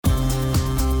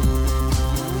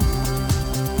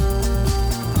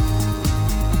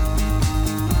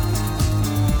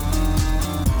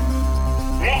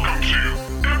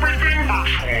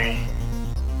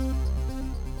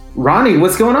Ronnie,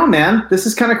 what's going on, man? This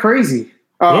is kind of crazy.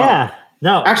 Yeah.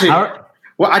 No. Actually,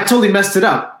 well, I totally messed it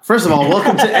up. First of all,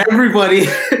 welcome to everybody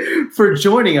for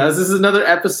joining us. This is another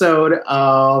episode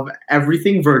of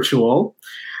Everything Virtual.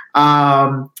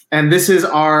 And this is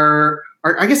our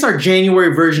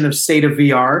January version of State of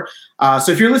VR.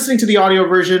 So if you're listening to the audio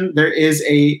version, there is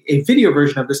a video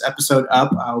version of this episode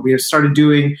up. We have started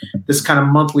doing this kind of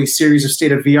monthly series of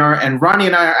State of VR, and Ronnie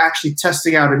and I are actually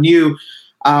testing out a new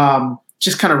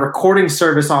just kind of recording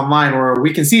service online where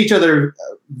we can see each other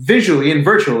visually and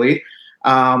virtually.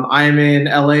 I am in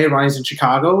LA, Ronnie's in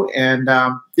Chicago, and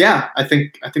I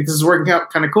think this is working out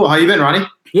kind of cool. How you been, Ronnie?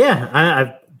 Yeah,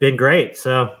 I've been great.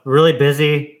 So really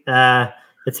busy.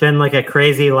 It's been like a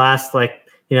crazy last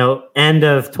end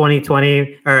of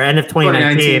 2020 or end of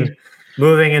 2019,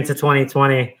 moving into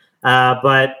 2020.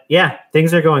 But yeah,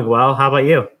 things are going well. How about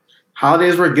you?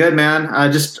 Holidays were good, man.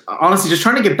 Just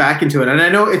trying to get back into it. And I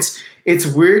know it's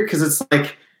weird because it's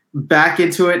like back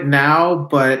into it now,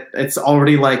 but it's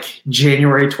already like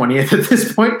January 20th at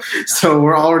this point. So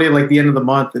we're already like the end of the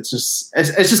month. It's just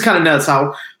kind of nuts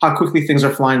how quickly things are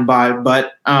flying by.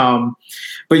 But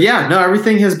yeah, no,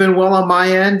 everything has been well on my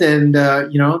end. And,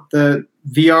 the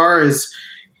VR is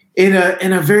in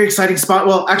a very exciting spot.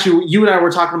 Well, actually, you and I were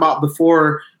talking about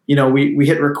before, we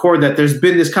hit record that there's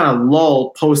been this kind of lull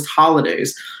post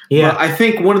holidays. Yeah. But I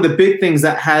think one of the big things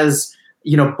that has,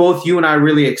 both you and I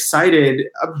really excited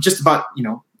just about,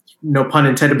 no pun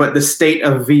intended, but the state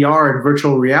of VR and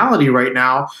virtual reality right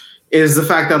now is the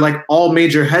fact that like all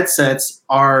major headsets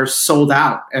are sold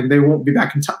out and they won't be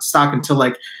back in stock until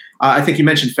I think you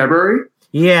mentioned February.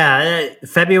 Yeah,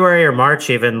 February or March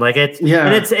even. And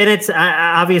it's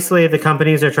obviously the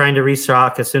companies are trying to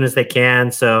restock as soon as they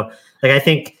can. So I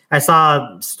think I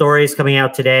saw stories coming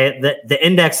out today that the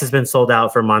Index has been sold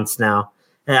out for months now.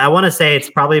 I want to say it's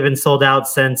probably been sold out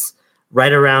since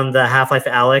right around the Half-Life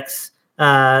Alyx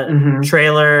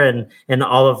trailer and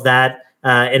all of that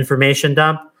information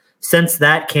dump. Since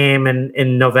that came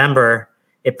in November,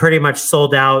 it pretty much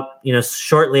sold out,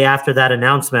 shortly after that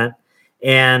announcement.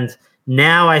 And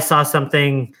now I saw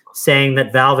something saying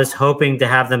that Valve is hoping to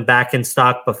have them back in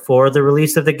stock before the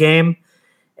release of the game.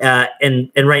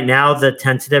 And right now the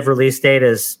tentative release date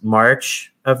is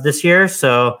March of this year.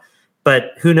 So,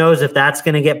 but who knows if that's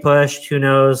going to get pushed? Who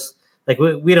knows?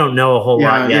 We don't know a whole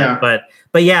lot yet. Yeah.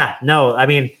 But yeah, no. I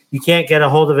mean, you can't get a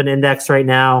hold of an Index right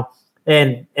now,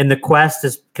 and the Quest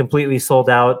is completely sold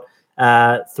out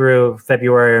through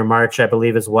February or March, I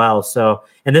believe, as well. So,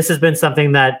 and this has been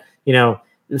something that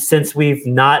since we've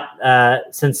not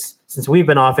since we've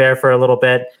been off air for a little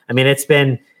bit. I mean,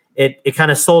 it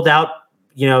kind of sold out,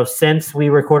 since we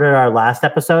recorded our last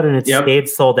episode, and it stayed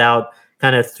sold out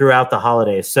kind of throughout the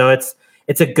holidays. So it's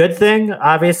a good thing,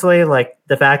 obviously, like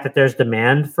the fact that there's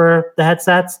demand for the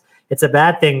headsets. It's a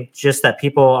bad thing just that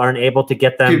people aren't able to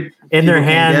get them in their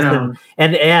hands,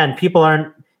 and people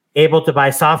aren't able to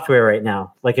buy software right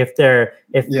now. Like if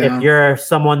you're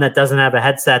someone that doesn't have a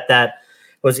headset that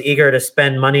was eager to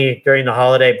spend money during the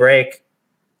holiday break,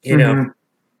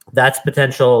 that's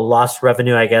potential lost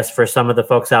revenue, I guess, for some of the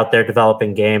folks out there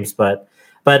developing games. But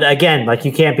again,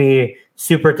 you can't be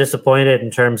super disappointed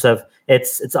in terms of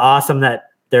it's awesome that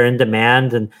they're in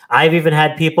demand. And I've even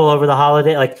had people over the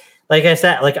holiday, like I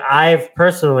said, I've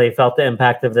personally felt the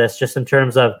impact of this just in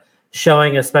terms of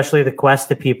showing, especially the Quest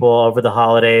to people over the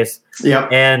holidays. Yeah.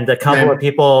 And a couple of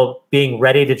people being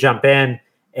ready to jump in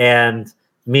and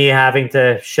me having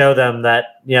to show them that,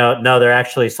 no, they're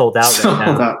actually sold out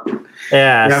right now.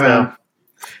 Yeah. Man.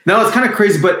 No, it's kind of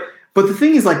crazy. But the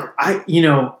thing is,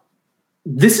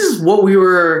 this is what we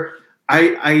were,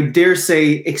 I dare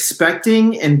say,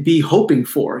 expecting and be hoping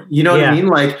for. You know what I mean?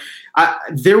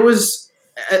 There was,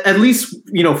 at least,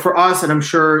 for us, and I'm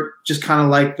sure just kind of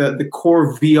like the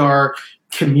core VR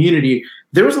community,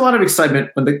 there was a lot of excitement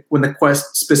when the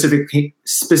Quest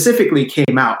specifically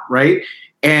came out, right?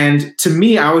 And to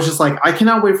me, I was just like, I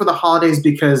cannot wait for the holidays,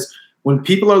 because when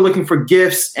people are looking for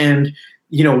gifts and,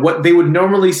 what they would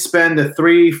normally spend the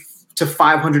 $300 to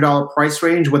 $500 price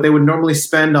range, what they would normally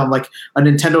spend on like a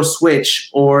Nintendo Switch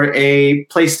or a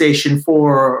PlayStation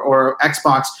 4 or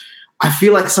Xbox, I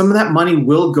feel like some of that money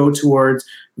will go towards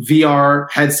VR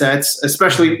headsets,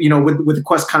 especially, with the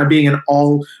Quest kind of being an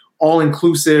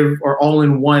all-inclusive or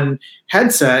all-in-one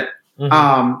headset.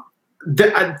 To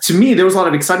me, there was a lot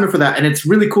of excitement for that. And it's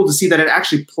really cool to see that it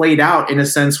actually played out in a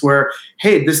sense where,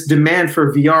 hey, this demand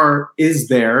for VR is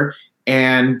there.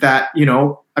 And that,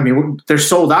 they're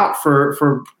sold out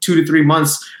for 2 to 3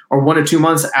 months or 1 to 2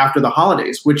 months after the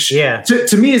holidays, which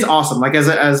to me is awesome. Like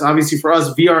as obviously for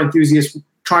us VR enthusiasts,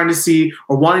 trying to see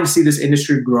or wanting to see this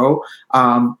industry grow.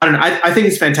 I don't know. I think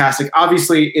it's fantastic.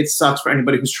 Obviously, it sucks for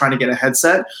anybody who's trying to get a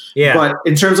headset. Yeah. But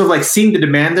in terms of like seeing the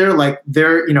demand there, like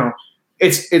there,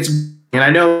 it's. And I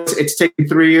know it's taken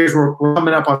 3 years. We're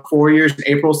coming up on 4 years in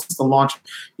April since the launch,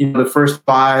 the first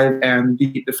Vive and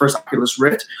the first Oculus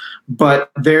Rift. But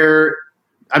there's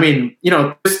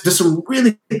some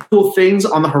really cool things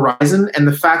on the horizon, and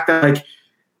the fact that like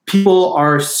people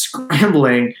are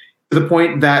scrambling to the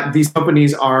point that these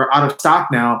companies are out of stock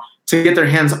now to get their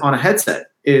hands on a headset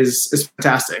is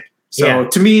fantastic. So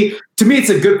to me, it's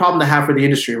a good problem to have for the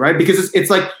industry, right? Because it's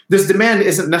like this demand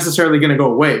isn't necessarily going to go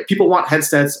away. People want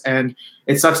headsets, and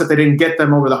it sucks that they didn't get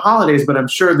them over the holidays, but I'm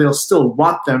sure they'll still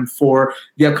want them for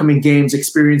the upcoming games,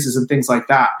 experiences, and things like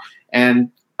that.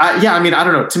 And I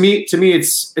don't know. To me,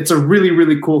 it's a really,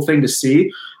 really cool thing to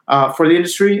see for the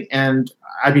industry. And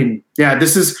I mean,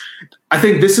 I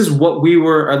think this is what we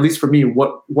were, at least for me,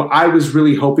 what I was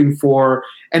really hoping for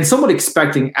and somewhat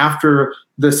expecting after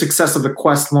the success of the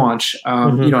Quest launch,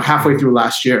 halfway through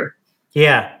last year.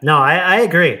 Yeah, no, I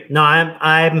agree. No,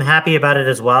 I'm happy about it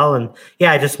as well. And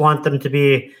I just want them to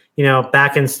be,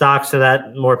 back in stock so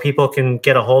that more people can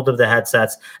get a hold of the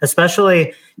headsets,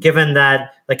 especially given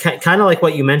that, like, kind of like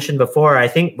what you mentioned before, I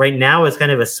think right now is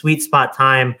kind of a sweet spot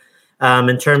time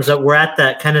in terms of we're at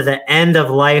the kind of the end of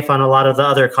life on a lot of the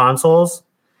other consoles.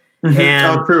 Mm-hmm.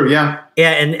 And, true, yeah.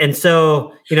 Yeah, and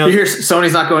so, you hear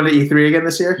Sony's not going to E3 again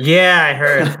this year? Yeah, I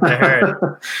heard.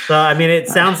 So, I mean, it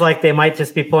sounds like they might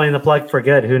just be pulling the plug for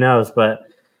good. Who knows? But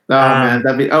man,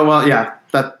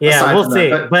 yeah. We'll see.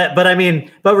 But I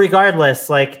mean, but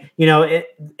regardless, like,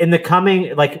 in the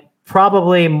coming, like,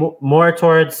 probably more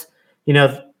towards,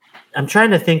 I'm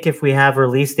trying to think if we have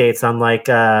release dates on like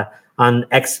on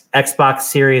Xbox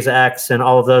Series X and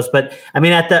all of those. But I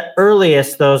mean, at the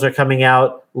earliest, those are coming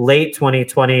out late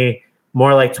 2020,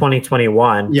 more like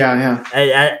 2021.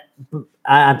 Yeah.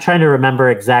 I'm trying to remember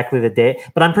exactly the date,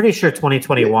 but I'm pretty sure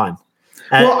 2021.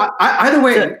 Well, either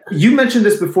way, you mentioned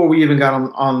this before we even got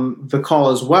on the call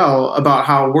as well about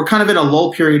how we're kind of in a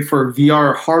lull period for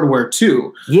VR hardware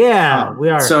too. Yeah, we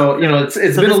are. So, it's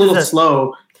been a little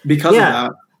slow because of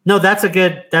that. No, that's a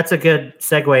good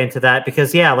segue into that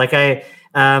because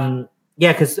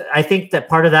because I think that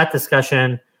part of that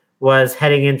discussion was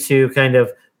heading into kind of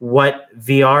what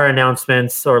VR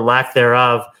announcements or lack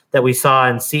thereof that we saw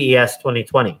in CES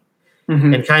 2020,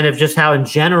 and kind of just how in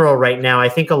general right now I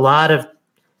think a lot of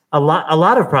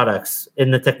products in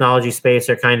the technology space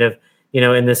are kind of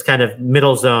in this kind of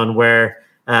middle zone where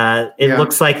it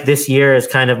looks like this year is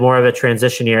kind of more of a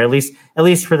transition year, at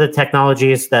least for the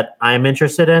technologies that I'm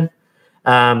interested in.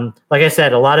 Like I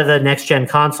said, a lot of the next gen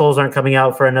consoles aren't coming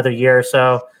out for another year or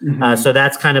so. So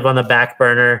that's kind of on the back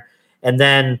burner. And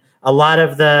then a lot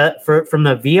of from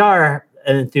the VR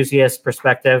enthusiast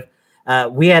perspective,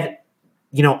 we had,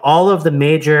 all of the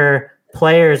major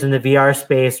players in the VR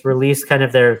space released kind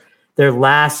of their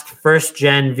last first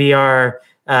gen VR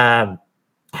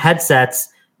headsets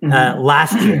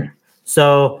last year.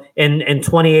 So in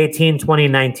 2018,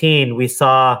 2019, we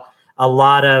saw a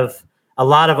lot of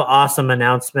awesome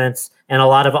announcements and a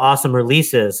lot of awesome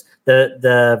releases.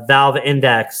 The Valve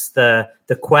Index, the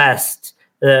Quest,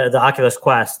 the Oculus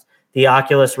Quest, the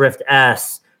Oculus Rift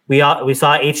S. We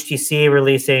saw HTC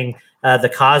releasing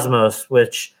the Cosmos,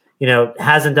 which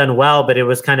hasn't done well, but it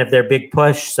was kind of their big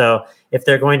push. So if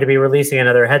they're going to be releasing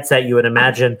another headset, you would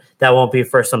imagine that won't be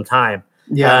for some time.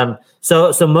 Yeah.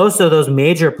 So most of those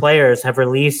major players have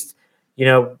released,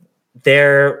 their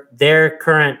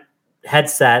current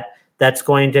headset that's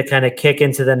going to kind of kick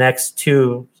into the next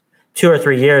two or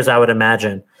 3 years, I would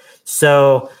imagine.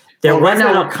 So right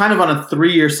now we're kind of on a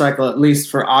 3-year cycle, at least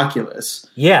for Oculus.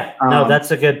 Yeah. No,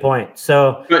 that's a good point.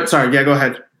 So, sorry. Yeah, go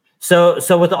ahead.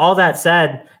 So with all that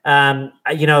said, I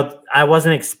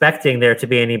wasn't expecting there to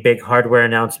be any big hardware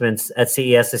announcements at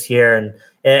CES this year,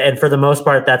 and for the most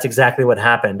part, that's exactly what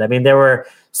happened. I mean, there were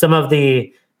some of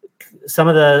the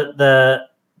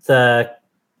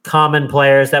common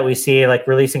players that we see like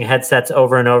releasing headsets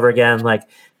over and over again, like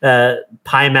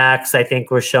Pimax, I think,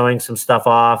 was showing some stuff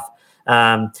off,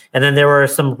 and then there were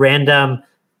some random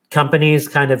companies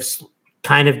kind of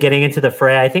getting into the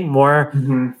fray. I think more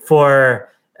for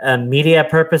media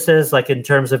purposes, like in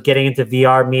terms of getting into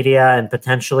VR media and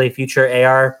potentially future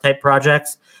AR type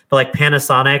projects. But like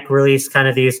Panasonic released kind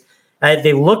of these,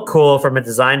 they look cool from a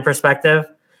design perspective.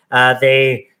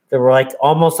 They were like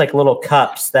almost like little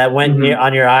cups that went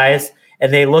on your eyes,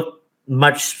 and they look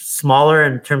much smaller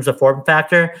in terms of form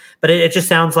factor. But it just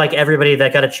sounds like everybody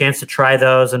that got a chance to try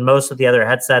those and most of the other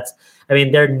headsets, I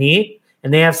mean, they're neat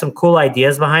and they have some cool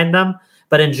ideas behind them.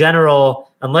 But in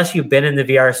general, unless you've been in the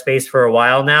VR space for a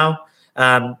while now,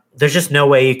 there's just no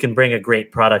way you can bring a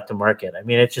great product to market. I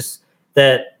mean, it's just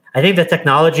that I think the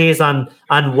technology is on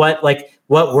what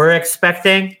we're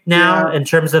expecting now in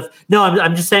terms of,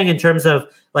 I'm just saying in terms of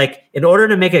like, in order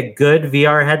to make a good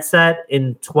VR headset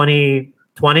in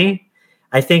 2020,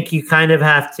 I think you kind of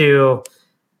have to,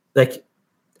 like,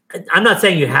 I'm not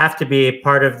saying you have to be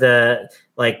part of the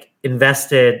like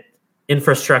invested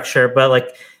infrastructure, but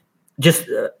like just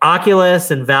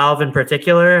Oculus and Valve in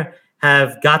particular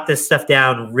have got this stuff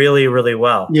down really, really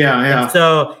well. Yeah.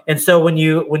 And so when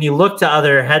you look to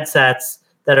other headsets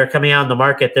that are coming out in the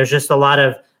market, there's just a lot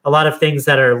of things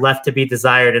that are left to be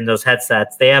desired in those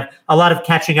headsets. They have a lot of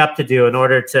catching up to do in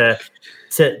order to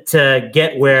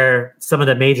get where some of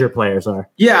the major players are.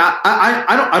 Yeah,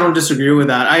 I don't disagree with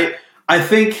that. I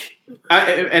think,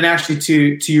 and actually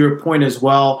to your point as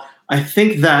well, I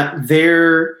think that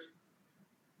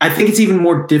I think it's even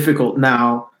more difficult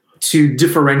now to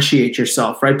differentiate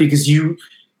yourself, right? Because you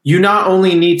not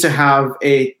only need to have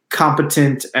a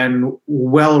competent and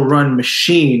well-run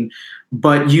machine,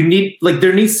 but you need, like,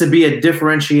 there needs to be a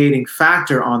differentiating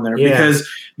factor on there.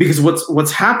 Because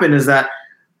what's happened is that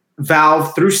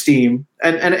Valve through Steam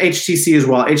and HTC as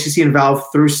well, HTC and Valve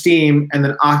through Steam, and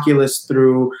then Oculus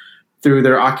through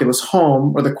their Oculus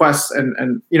Home or the Quest,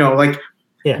 and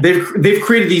they've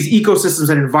created these ecosystems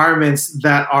and environments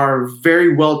that are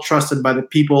very well trusted by the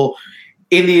people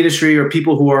in the industry, or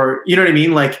people who are, you know what I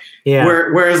mean? Like,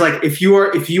 whereas like if you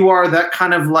are that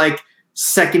kind of like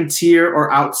second tier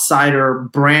or outsider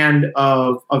brand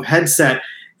of headset,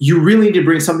 you really need to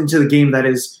bring something to the game that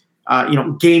is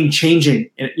game changing.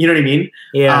 You know what I mean?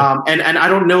 Yeah. And I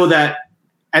don't know that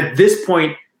at this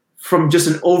point, from just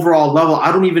an overall level,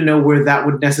 I don't even know where that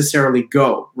would necessarily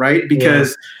go, right?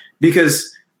 Because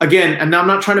again, and I'm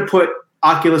not trying to put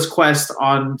Oculus Quest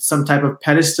on some type of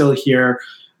pedestal here,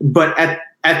 but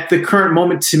at the current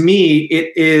moment, to me,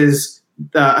 it is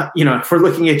if we're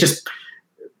looking at just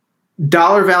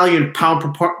dollar value and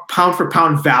pound for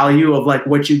pound value of like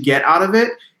what you get out of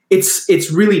it,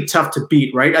 it's really tough to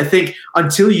beat, right? I think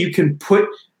until you can put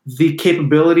the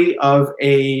capability of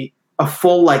a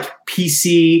full like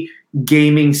PC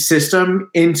gaming system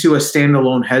into a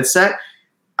standalone headset,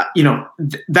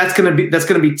 that's gonna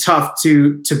be tough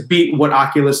to beat what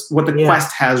the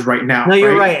Quest has right now. No,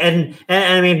 you're right. And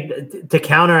I mean, to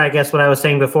counter, I guess what I was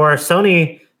saying before,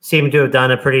 Sony seemed to have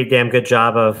done a pretty damn good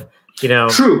job of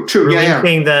true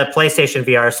releasing the PlayStation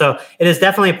VR. So it is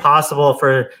definitely possible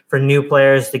for new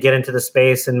players to get into the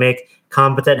space and make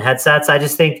competent headsets. I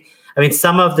just think,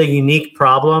 some of the unique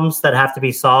problems that have to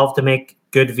be solved to make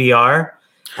good VR,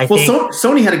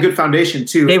 Sony had a good foundation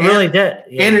too. They really did.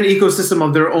 Yeah. And an ecosystem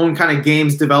of their own kind of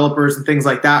games developers and things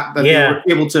like that they were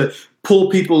able to pull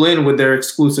people in with their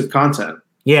exclusive content.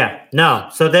 Yeah, no.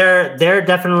 So they're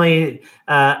definitely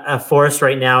a force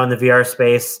right now in the VR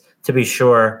space, to be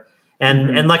sure.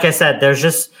 And like I said,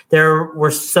 there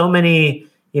were so many,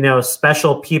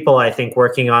 special people, I think,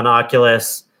 working on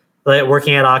Oculus,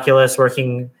 working at Oculus,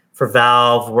 working for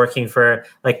Valve, working for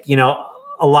a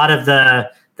lot of the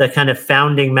kind of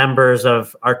founding members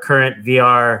of our current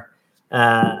VR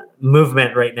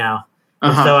movement right now.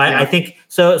 So I think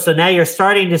so now you're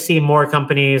starting to see more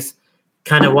companies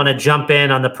kind of want to jump in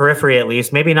on the periphery, at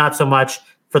least, maybe not so much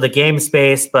for the game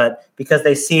space, but because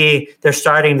they're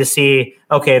starting to see,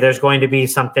 okay, there's going to be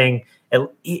something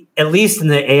at least in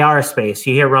the AR space.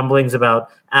 You hear rumblings about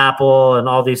Apple and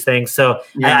all these things. So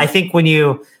I think when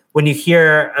you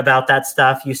hear about that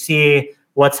stuff, you see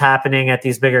what's happening at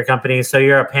these bigger companies. So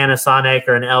you're a Panasonic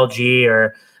or an LG,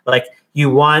 or like you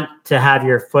want to have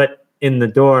your foot in the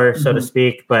door, so to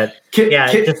speak. But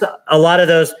just a lot of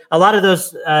those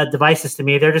devices to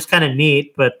me, they're just kind of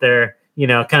neat, but they're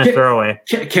kind of throwaway.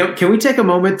 Can we take a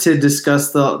moment to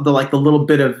discuss the little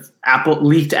bit of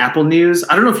leaked Apple news?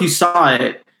 I don't know if you saw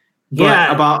it,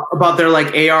 but about their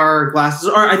like AR glasses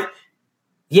or.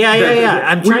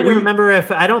 I'm trying to remember if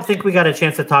I don't think we got a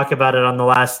chance to talk about it on the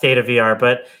last State of VR,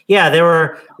 but there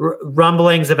were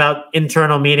rumblings about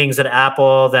internal meetings at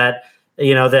Apple that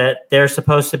that they're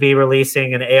supposed to be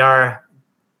releasing an AR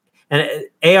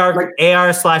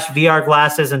 /VR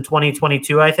glasses in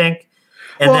 2022, I think.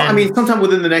 And sometime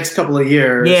within the next couple of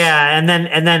years. Yeah, and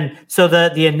then so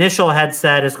the initial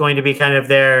headset is going to be kind of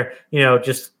their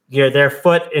their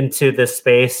foot into this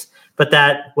space, but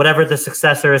that whatever the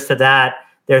successor is to that,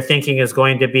 they're thinking is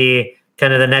going to be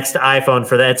kind of the next iPhone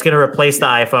for that. It's going to replace the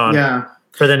iPhone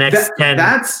for the next 15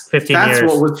 years. That's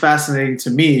what was fascinating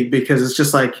to me, because it's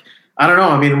just like, I don't know.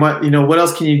 I mean, what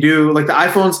else can you do? Like the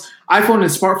iPhone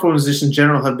and smartphones just in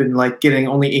general have been like getting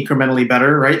only incrementally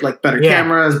better, right? Like better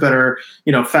cameras, better,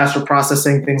 faster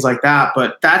processing, things like that.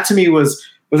 But that to me was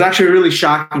actually really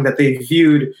shocking that they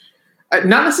viewed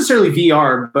not necessarily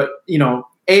VR, but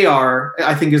AR,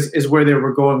 I think is where they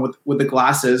were going with the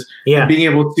glasses, and being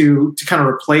able to kind of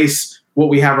replace what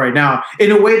we have right now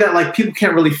in a way that like people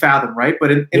can't really fathom, right?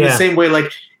 But in the same way, like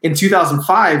in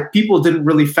 2005, people didn't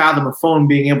really fathom a phone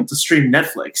being able to stream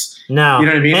Netflix. No, you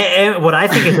know what I mean? And what I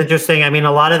think is interesting, I mean,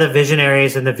 a lot of the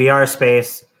visionaries in the VR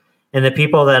space and the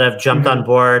people that have jumped on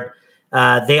board,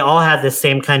 they all had the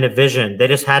same kind of vision. They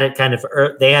just had it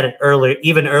they had it earlier,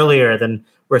 even earlier than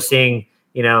we're seeing,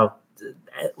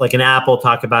 like an Apple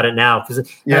talk about it now. Because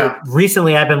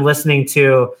recently I've been listening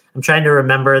to, I'm trying to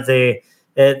remember the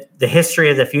History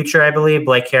of the Future, I believe,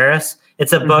 Blake Harris.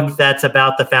 It's a book that's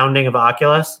about the founding of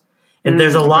Oculus. And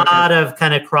there's a lot of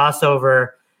kind of crossover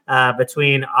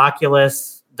between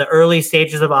Oculus, the early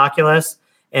stages of Oculus,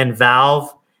 and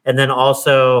Valve. And then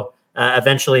also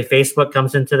eventually Facebook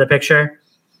comes into the picture.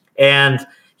 And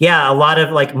a lot of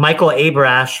like Michael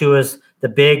Abrash, who was the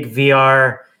big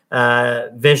VR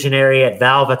visionary at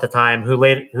Valve at the time, who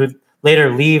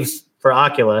later leaves for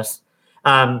Oculus.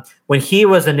 When he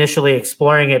was initially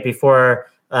exploring it before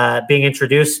being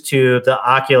introduced to the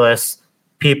Oculus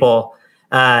people,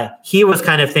 he was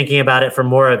kind of thinking about it from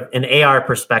more of an AR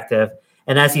perspective.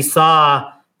 And as he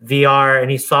saw VR and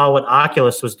he saw what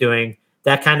Oculus was doing,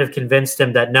 that kind of convinced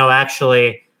him that, no,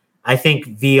 actually, I think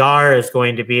VR is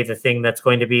going to be the thing that's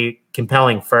going to be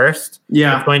compelling first.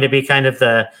 Yeah. It's going to be kind of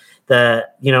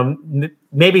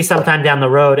maybe sometime down the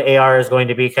road, AR is going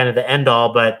to be kind of the end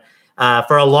all, but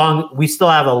we still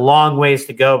have a long ways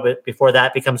to go before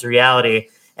that becomes reality.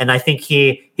 And I think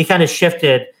he kind of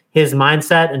shifted his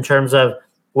mindset in terms of,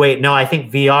 wait, no, I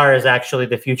think VR is actually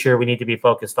the future we need to be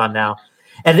focused on now.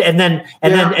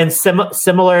 And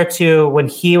similar to when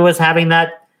he was having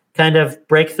that kind of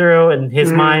breakthrough in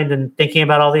his mind and thinking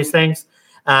about all these things,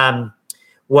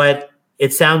 what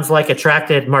it sounds like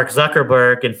attracted Mark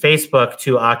Zuckerberg and Facebook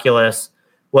to Oculus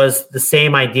was the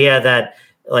same idea that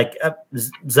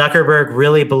Zuckerberg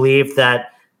really believed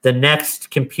that the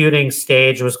next computing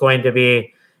stage was going to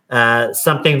be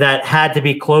something that had to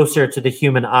be closer to the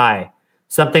human eye,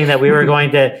 something that we were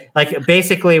going to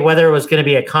basically, whether it was going to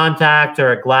be a contact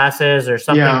or a glasses or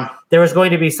something, there was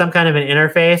going to be some kind of an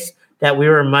interface that we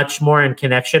were much more in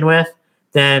connection with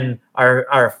than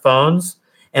our phones.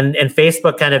 And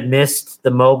Facebook kind of missed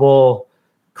the mobile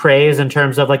craze in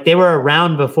terms of they were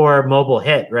around before mobile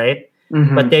hit, right?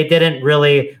 But they didn't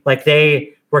really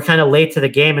they were kind of late to the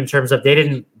game in terms of they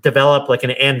didn't develop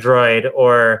an Android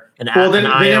or an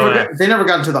iOS. They never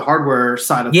got into the hardware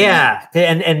side of things. Yeah,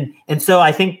 and so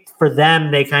I think for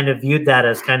them they kind of viewed that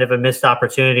as kind of a missed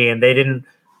opportunity, and they didn't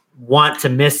want to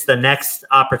miss the next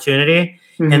opportunity.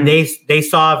 And they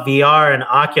saw VR and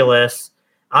Oculus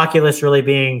really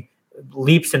being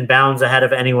leaps and bounds ahead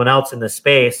of anyone else in the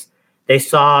space. They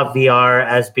saw VR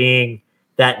as being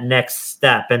that next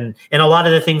step, and a lot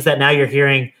of the things that now you're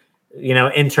hearing,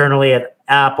 internally at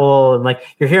Apple, and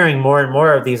you're hearing more and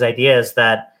more of these ideas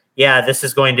that this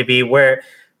is going to be where,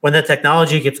 when the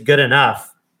technology gets good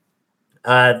enough,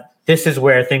 this is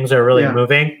where things are really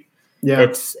moving.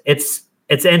 It's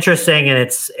interesting, and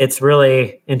it's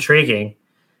really intriguing.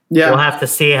 We'll have to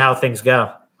see how things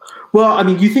go. Well, I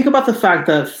mean, you think about the fact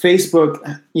that Facebook,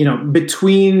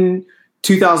 between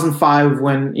 2005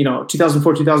 when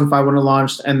 2004 2005 when it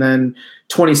launched, and then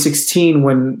 2016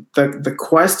 when the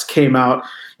Quest came out,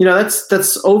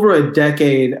 that's over a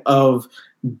decade of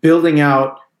building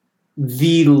out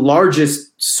the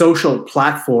largest social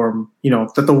platform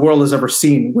that the world has ever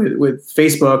seen with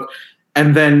Facebook,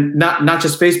 and then not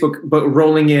just Facebook, but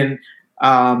rolling in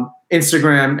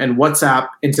Instagram and WhatsApp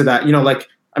into that.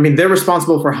 They're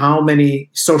responsible for how many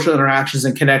social interactions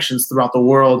and connections throughout the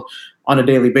world on a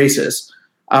daily basis.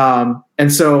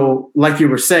 And so, like you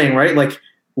were saying, right?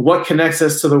 What connects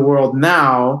us to the world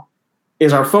now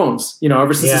is our phones.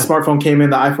 Ever since the smartphone came in,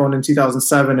 the iPhone in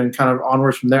 2007, and kind of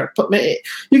onwards from there. But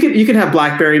you can have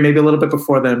BlackBerry maybe a little bit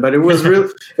before then, but it was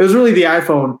really the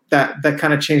iPhone that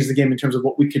kind of changed the game in terms of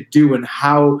what we could do and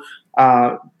how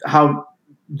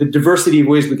the diversity of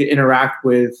ways we could interact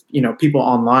with people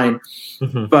online.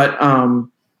 But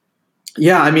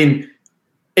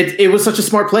it was such a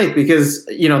smart play because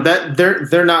that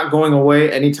they're not going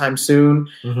away anytime soon.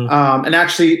 And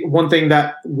actually, one thing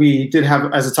that we did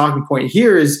have as a talking point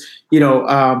here is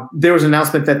there was an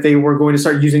announcement that they were going to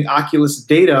start using Oculus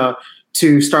data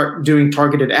to start doing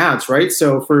targeted ads, right?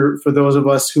 So for those of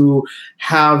us who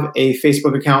have a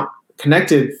Facebook account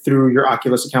connected through your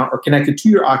Oculus account or connected to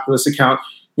your Oculus account,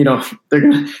 they're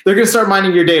gonna start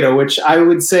mining your data, which I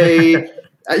would say,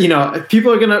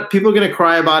 people are gonna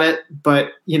cry about it,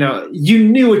 but you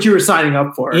knew what you were signing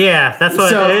up for. Yeah, that's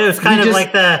what it was. Kind of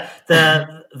like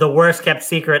the worst kept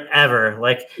secret ever.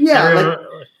 Like, yeah,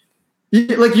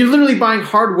 like you're literally buying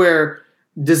hardware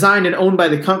designed and owned by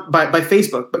by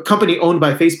Facebook, but company owned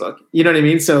by Facebook. You know what I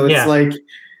mean? So it's like,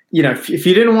 if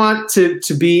you didn't want to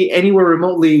be anywhere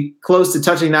remotely close to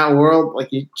touching that world, like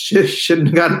you should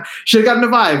have gotten a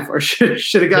Vive, or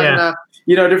should have gotten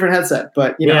a different headset.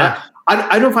 But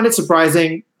I don't find it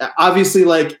surprising. Obviously,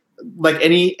 like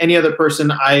any other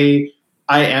person, I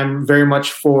am very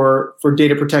much for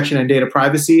data protection and data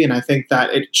privacy, and I think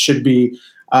that it should be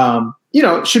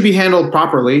should be handled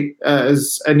properly,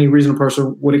 as any reasonable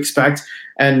person would expect.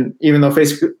 And even though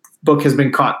Facebook has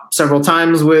been caught several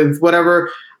times with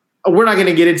whatever, we're not going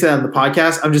to get into that in the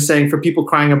podcast. I'm just saying, for people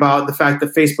crying about the fact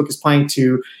that Facebook is planning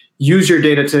to use your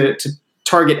data to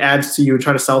target ads to you and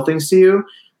try to sell things to you,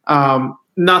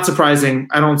 not surprising.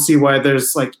 I don't see why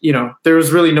there's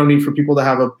there's really no need for people to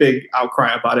have a big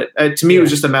outcry about it. To me, it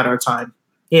was just a matter of time.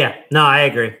 Yeah, no, I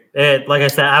agree. Like I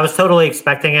said, I was totally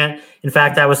expecting it. In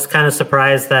fact, I was kind of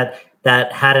surprised that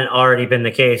hadn't already been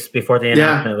the case before the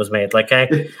announcement was made. Like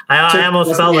I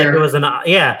almost felt like it was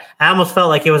I almost felt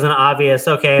like it was an obvious,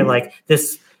 okay, like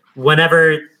this,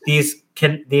 whenever these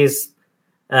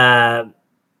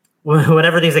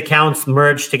accounts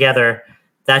merge together,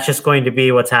 that's just going to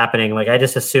be what's happening. Like I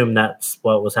just assumed that's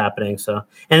what was happening. So,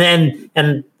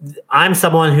 and I'm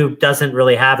someone who doesn't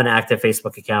really have an active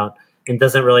Facebook account and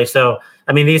doesn't really. So,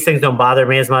 I mean, these things don't bother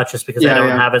me as much just because I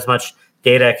don't have as much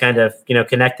data kind of,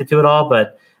 connected to it all.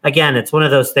 But again, it's one of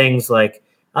those things like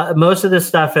most of this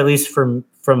stuff, at least from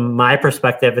my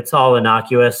perspective, it's all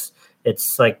innocuous.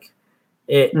 It's like,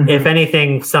 if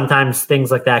anything, sometimes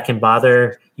things like that can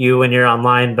bother you when you're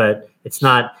online, but it's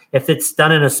not, if it's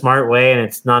done in a smart way and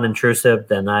it's not intrusive,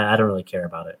 then I don't really care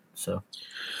about it. So.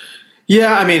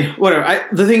 Yeah. I mean, whatever.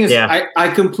 The thing is, I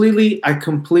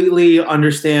completely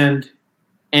understand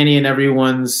any and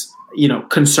everyone's,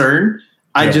 concern.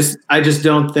 I just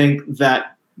don't think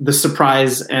that the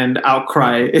surprise and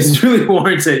outcry is really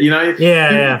warranted.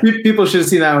 People should have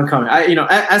seen that one coming.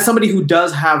 As somebody who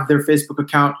does have their Facebook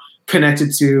account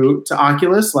connected to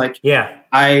Oculus,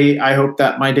 I hope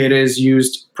that my data is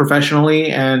used professionally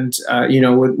and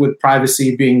with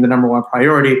privacy being the number one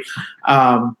priority.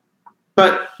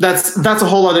 But that's a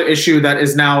whole other issue that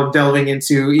is now delving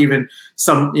into even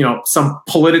some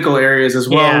political areas as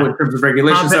well in terms of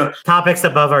regulation. Topics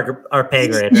above our pay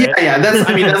grade. Right? Yeah.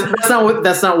 That's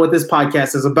not what this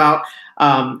podcast is about.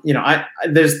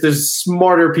 There's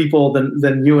smarter people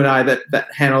than you and I that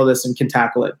handle this and can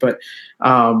tackle it. But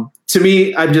to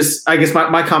me, I guess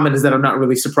my comment is that I'm not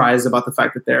really surprised about the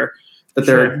fact that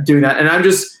they're doing that, and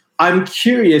I'm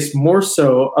curious more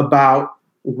so about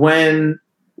when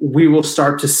we will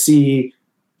start to see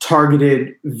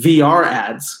targeted VR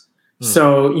ads.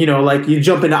 So, like you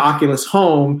jump into Oculus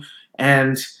Home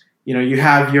and, you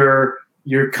have your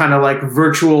kind of like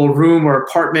virtual room or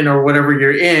apartment or whatever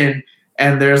you're in.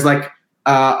 And there's like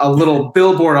a little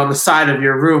billboard on the side of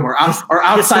your room or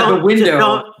outside the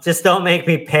window. Just don't make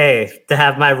me pay to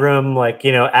have my room, like,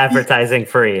 advertising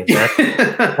free.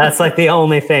 That's like the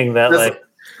only thing that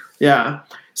yeah.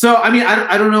 So, I mean,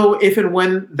 I don't know if and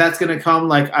when that's going to come.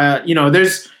 Like,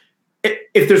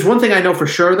 if there's one thing I know for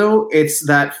sure, though, it's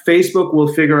that Facebook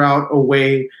will figure out a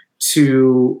way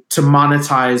to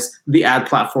monetize the ad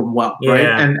platform well, right?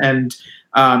 And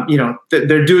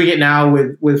they're doing it now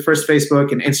with first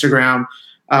Facebook and Instagram,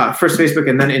 first Facebook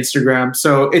and then Instagram.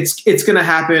 So it's going to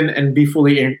happen and be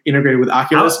fully integrated with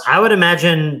Oculus. I would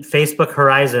imagine Facebook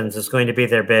Horizons is going to be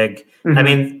their big. Mm-hmm. I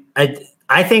mean,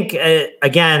 I think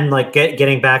again, like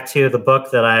getting back to the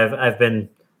book that I've been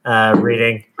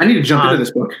reading. I need to jump into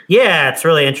this book. Yeah, it's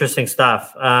really interesting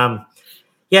stuff.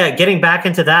 Getting back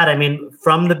into that. I mean,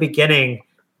 from the beginning,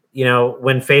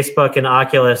 when Facebook and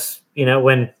Oculus,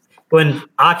 when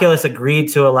Oculus agreed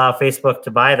to allow Facebook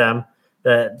to buy them,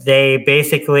 they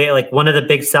basically, like, one of the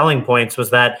big selling points was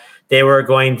that they were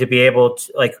going to be able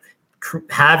to, like,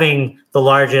 having the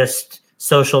largest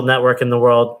social network in the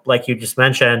world, like you just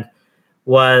mentioned,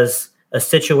 was a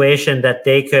situation that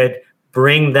they could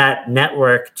bring that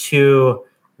network to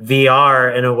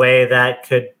VR in a way that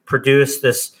could produce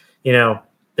this,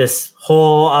 this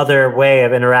whole other way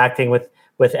of interacting with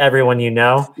everyone in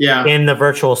the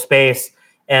virtual space.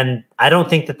 And I don't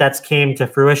think that's came to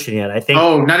fruition yet. I think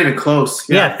not even close.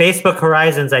 Yeah, Facebook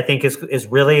Horizons, I think, is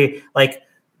really like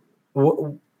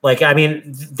I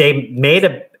mean, they made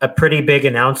a pretty big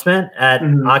announcement at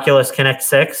Oculus Connect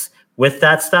 6, with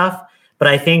that stuff. But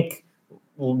I think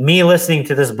me listening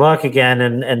to this book again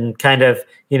and kind of,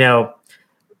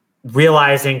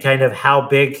 realizing kind of how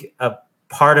big a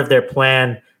part of their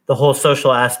plan the whole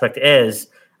social aspect is,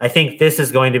 I think this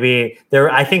is going to be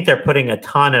there. I think they're putting a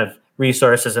ton of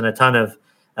resources and a ton of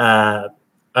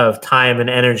time and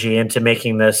energy into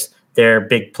making this their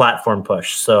big platform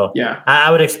push. So yeah, I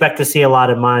would expect to see a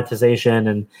lot of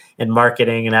monetization and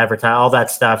marketing and advertising, all that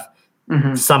stuff,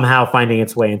 somehow finding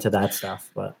its way into that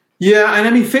stuff. But yeah, and I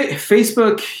mean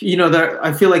Facebook,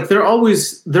 I feel like they're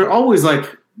always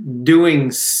like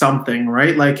doing something,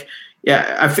 right? Like,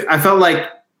 yeah, I felt like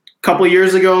a couple of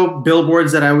years ago,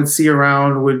 billboards that I would see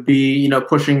around would be,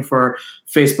 pushing for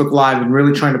Facebook Live and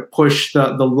really trying to push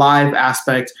the live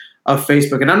aspect of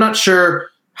Facebook. And I'm not sure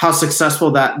how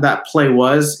successful that play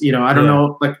was. I don't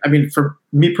know. Like, I mean, for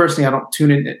me personally, I don't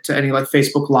tune in to any like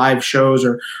Facebook Live shows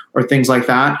or things like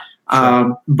that.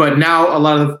 Sure. But now a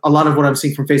lot of what I'm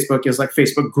seeing from Facebook is like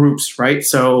Facebook groups, right?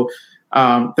 So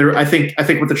I think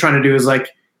what they're trying to do is like,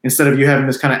 instead of you having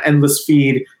this kind of endless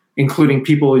feed, including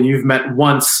people you've met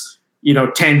once,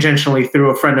 tangentially through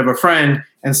a friend of a friend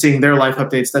and seeing their life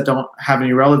updates that don't have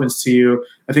any relevance to you,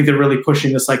 I think they're really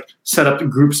pushing this like set up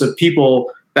groups of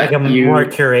people that like a more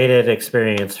curated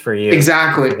experience for you.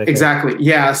 Exactly.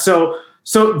 Yeah. So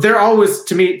they're always,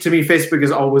 to me, Facebook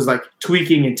is always like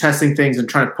tweaking and testing things and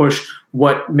trying to push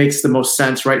what makes the most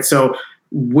sense, right? So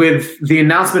with the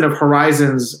announcement of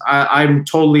Horizons, I'm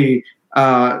totally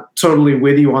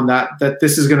with you on that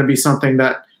this is going to be something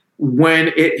that when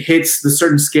it hits the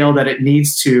certain scale that it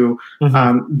needs to,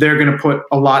 they're going to put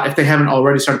a lot, if they haven't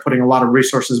already started putting a lot of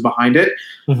resources behind it.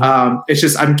 It's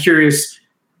just, I'm curious.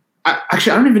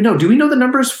 Actually, I don't even know. Do we know the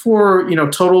numbers for,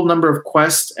 total number of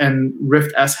Quest and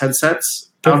Rift S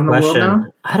headsets out in the world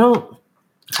now? I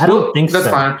don't think that's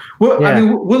so. Fine. Well, yeah. I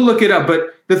mean, we'll look it up,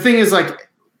 but the thing is like,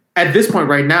 at this point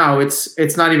right now,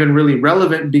 it's not even really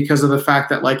relevant because of the fact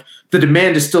that like the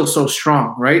demand is still so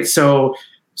strong, right? So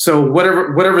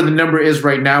whatever the number is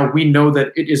right now, we know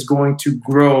that it is going to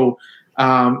grow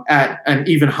at an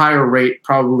even higher rate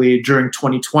probably during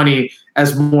 2020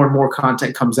 as more and more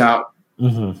content comes out.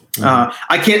 I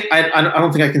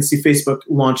don't think I can see Facebook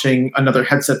launching another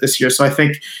headset this year. So I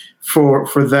think for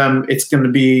them, it's going to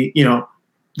be,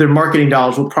 their marketing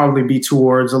dollars will probably be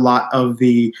towards a lot of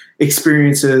the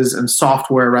experiences and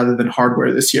software rather than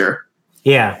hardware this year.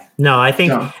 Yeah, no, I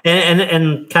think,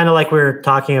 and kind of like we were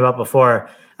talking about before,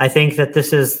 I think that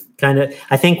this is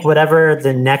I think whatever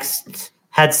the next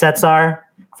headsets are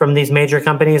from these major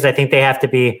companies, I think they have to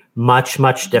be much,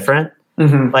 much different.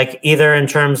 Like either in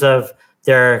terms of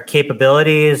their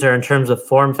capabilities or in terms of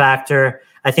form factor.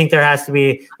 I think there has to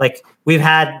be like, we've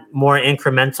had more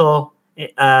incremental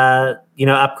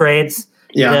upgrades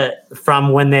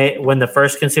from when the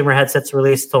first consumer headsets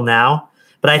released till now.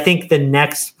 But I think the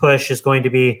next push is going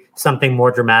to be something more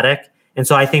dramatic. And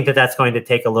so I think that that's going to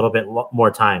take a little bit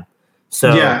more time.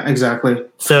 So yeah, exactly.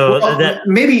 So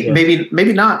maybe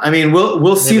not. I mean,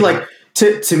 we'll see. Like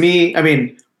to me, I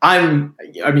mean,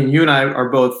 you and I are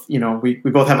both, we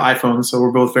both have iPhones, so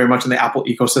we're both very much in the Apple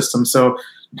ecosystem. So,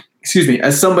 excuse me,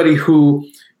 as somebody who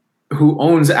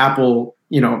owns Apple,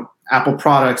 Apple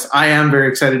products, I am very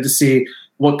excited to see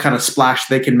what kind of splash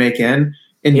they can make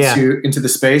into the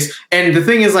space. And the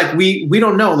thing is, like, we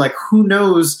don't know, like, who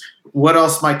knows what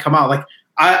else might come out. Like,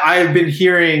 I've been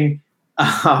hearing,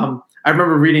 I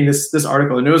remember reading this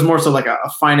article, and it was more so like a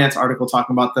finance article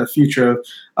talking about the future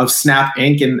of Snap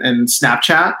Inc. and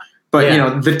Snapchat.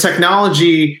 But the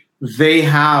technology they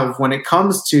have when it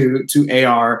comes to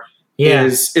AR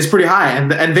is pretty high,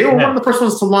 and they were one of the first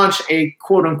ones to launch a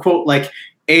quote unquote like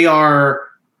AR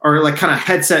or like kind of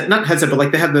headset, not headset, but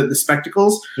like they have the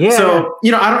spectacles. Yeah. So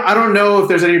I don't know if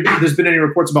there's been any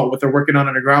reports about what they're working on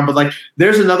underground, but like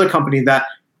there's another company that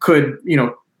could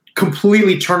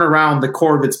completely turn around the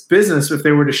core of its business if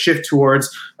they were to shift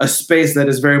towards a space that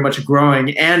is very much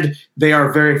growing, and they are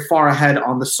very far ahead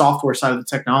on the software side of the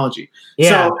technology.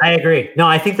 Yeah, so, I agree. No,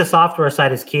 I think the software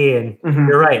side is key, and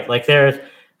you're right. Like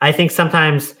I think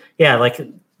sometimes, like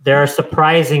there are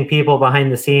surprising people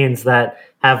behind the scenes that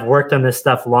have worked on this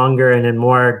stuff longer and in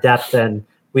more depth than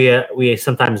we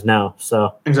sometimes know.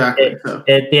 So exactly.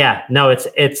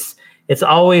 It's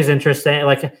always interesting.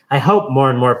 Like, I hope more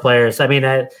and more players. I mean,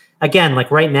 again, like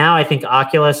right now, I think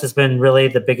Oculus has been really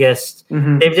the biggest.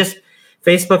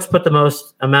 Facebook's put the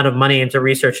most amount of money into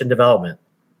research and development.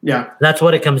 Yeah, that's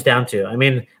what it comes down to. I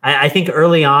mean, I think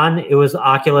early on it was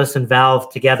Oculus and Valve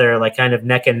together, like kind of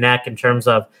neck and neck in terms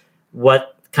of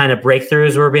what kind of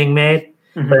breakthroughs were being made.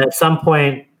 But at some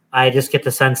point, I just get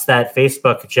the sense that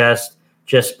Facebook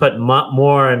just put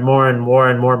more and more and more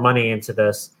and more money into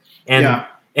this.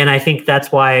 And I think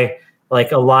that's why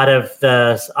like a lot of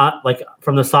the like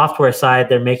from the software side,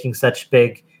 they're making such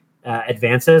big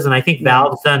advances. And I think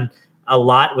Valve's done a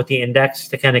lot with the Index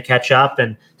to kind of catch up.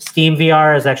 And Steam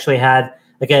VR has actually had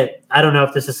like I don't know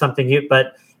if this is something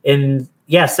but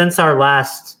since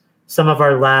some of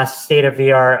our last State of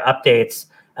VR updates,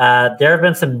 there have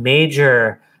been some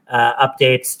major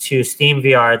updates to Steam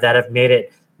VR that have made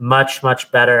it much,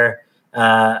 much better,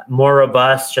 more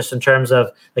robust just in terms of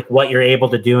like what you're able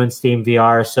to do in Steam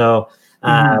VR. So,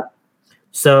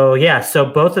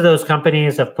 so both of those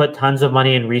companies have put tons of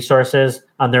money and resources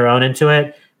on their own into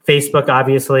it. Facebook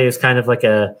obviously is kind of like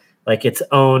its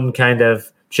own kind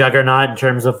of juggernaut in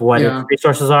terms of what its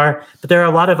resources are. But there are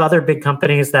a lot of other big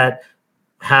companies that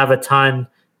have a ton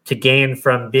to gain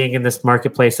from being in this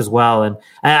marketplace as well. And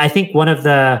I think one of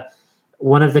the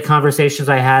conversations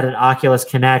I had at Oculus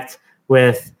Connect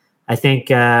with, I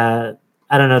think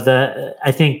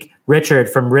Richard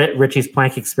from Richie's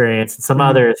Plank Experience and some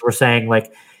others were saying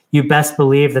like, you best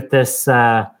believe that this,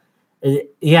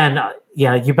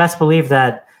 you best believe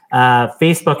that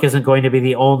Facebook isn't going to be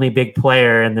the only big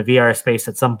player in the VR space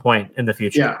at some point in the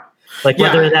future. Yeah. Like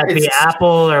whether that be Apple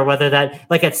or whether that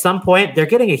like at some point they're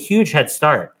getting a huge head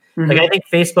start. Like I think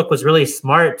Facebook was really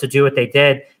smart to do what they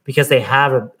did because they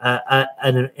have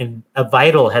a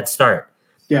vital head start.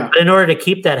 Yeah. But in order to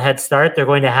keep that head start, they're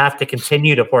going to have to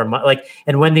continue to pour money.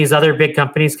 And when these other big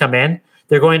companies come in,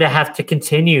 they're going to have to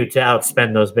continue to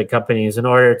outspend those big companies in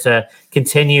order to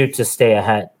continue to stay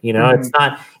ahead. You know,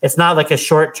 it's not like a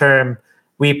short term.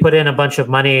 We put in a bunch of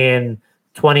money in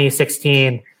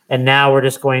 2016, and now we're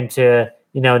just going to,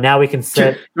 now we can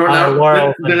sit on our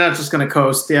laurels. They're not just going to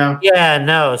coast. Yeah. Yeah.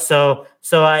 No. So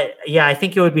I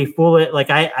think it would be foolish. Like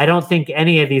I don't think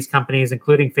any of these companies,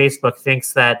 including Facebook,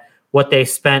 thinks that what they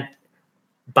spent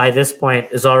by this point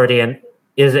is already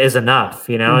is enough.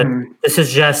 This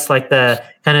is just like the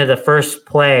kind of the first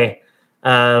play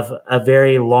of a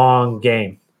very long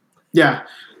game. Yeah,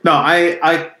 no,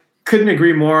 I couldn't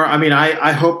agree more. I mean,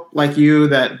 I hope like you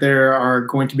that there are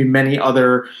going to be many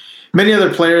other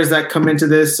players that come into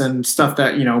this and stuff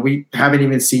that, we haven't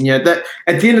even seen yet. That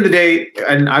at the end of the day,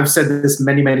 and I've said this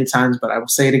many, many times, but I will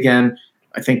say it again,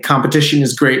 I think competition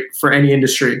is great for any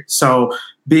industry. So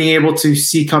being able to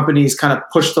see companies kind of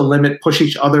push the limit, push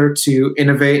each other to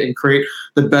innovate and create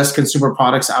the best consumer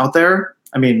products out there.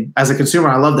 I mean, as a consumer,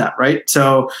 I love that, right?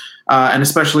 So, and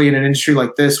especially in an industry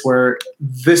like this where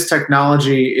this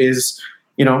technology is,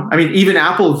 even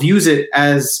Apple views it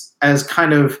as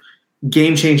kind of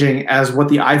game-changing as what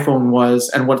the iPhone was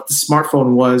and what the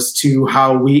smartphone was to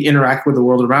how we interact with the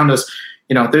world around us.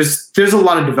 There's a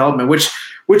lot of development, which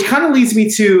kind of leads me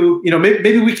to,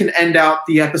 maybe we can end out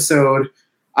the episode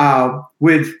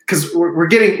because we're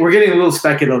getting a little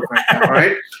speculative right now, all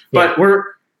right? But Ronnie,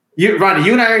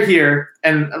 you and I are here,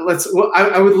 and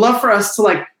I would love for us to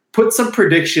like put some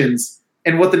predictions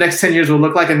and what the next 10 years will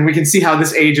look like, and we can see how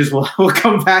this ages. We'll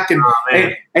come back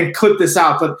and clip this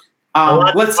out. But a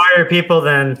lot smarter people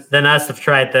than us have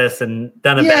tried this and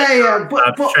done a better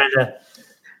job.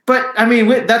 But I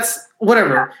mean, that's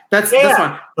whatever. That's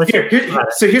fine.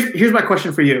 Here's my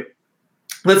question for you.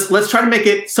 Let's try to make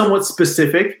it somewhat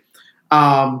specific,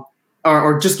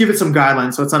 or just give it some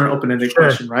guidelines so it's not an open-ended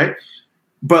question, right?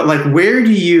 But like, where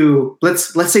do you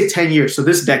let's say 10 years, so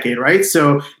this decade, right?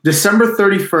 So December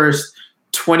 31st,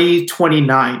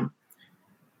 2029.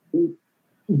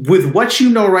 With what you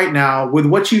know right now, with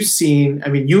what you've seen, I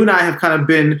mean, you and I have kind of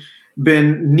been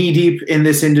knee deep in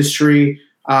this industry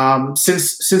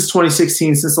since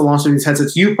 2016, since the launch of these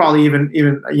headsets. You probably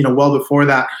even well before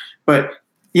that. But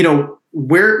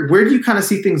where do you kind of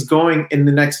see things going in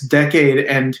the next decade?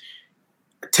 And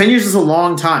 10 years is a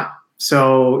long time.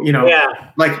 So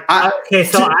I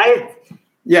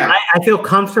feel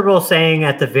comfortable saying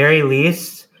at the very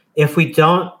least, if we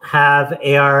don't have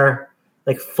AR,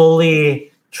 like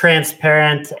fully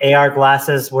transparent AR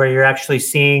glasses where you're actually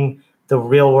seeing the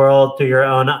real world through your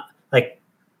own,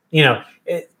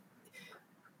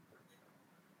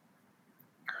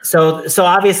 So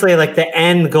obviously, like the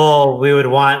end goal we would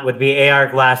want would be AR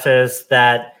glasses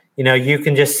that, you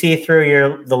can just see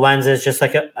through the lenses just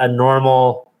like a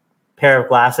normal pair of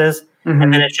glasses. Mm-hmm.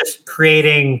 And then it's just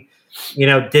creating,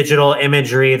 digital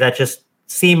imagery that just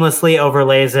seamlessly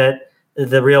overlays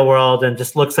the real world and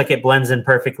just looks like it blends in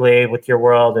perfectly with your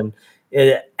world. And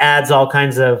it adds all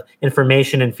kinds of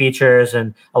information and features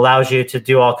and allows you to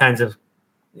do all kinds of,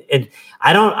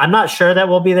 I'm not sure that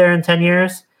we'll be there in 10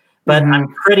 years, but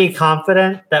I'm pretty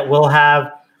confident that we'll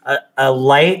have a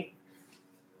light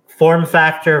form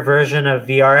factor version of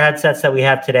VR headsets that we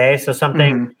have today. So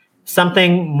something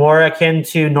something more akin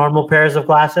to normal pairs of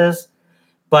glasses,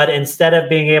 but instead of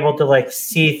being able to like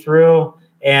see through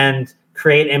and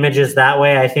create images that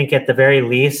way, I think at the very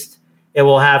least it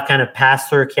will have kind of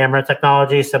pass-through camera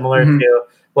technology similar to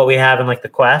what we have in like the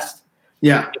Quest.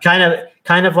 Yeah.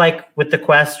 Kind of like with the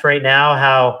Quest right now,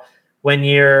 how when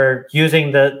you're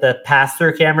using the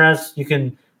pass-through cameras, you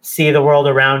can see the world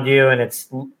around you and it's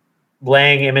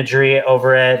laying imagery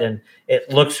over it and it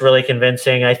looks really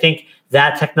convincing. I think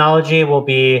that technology will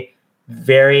be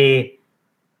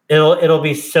it'll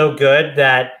be so good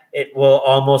that it will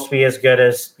almost be as good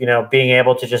as, being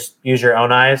able to just use your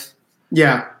own eyes.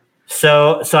 Yeah.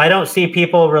 So I don't see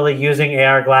people really using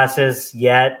AR glasses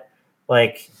yet,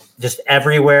 like just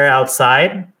everywhere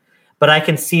outside, but I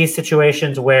can see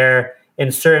situations where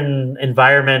in certain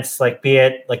environments, like be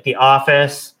it like the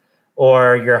office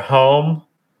or your home,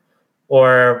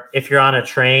 or if you're on a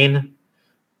train,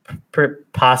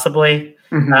 possibly,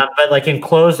 but like in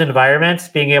closed environments,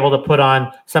 being able to put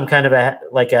on some kind of a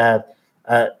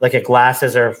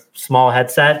glasses or small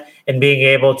headset and being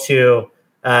able to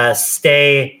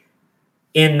stay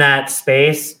in that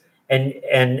space and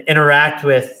interact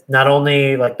with not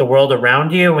only like the world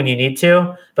around you when you need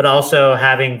to, but also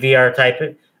having VR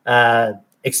type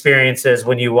experiences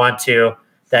when you want to,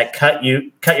 that cut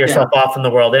yourself off from the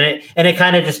world. And it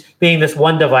kind of just being this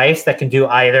one device that can do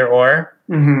either or.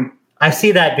 I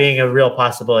see that being a real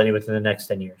possibility within the next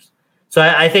 10 years. So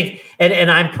I think,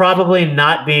 and I'm probably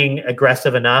not being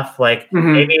aggressive enough. Like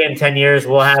maybe in 10 years,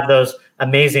 we'll have those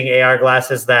amazing AR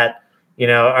glasses that,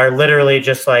 are literally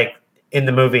just like in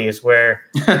the movies where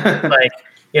like,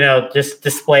 just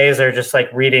displays are just like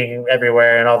reading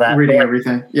everywhere and all that. Reading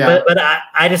everything. Yeah. But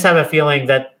I just have a feeling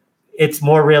that it's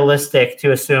more realistic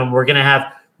to assume we're going to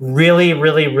have really,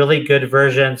 really, really good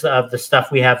versions of the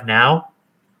stuff we have now.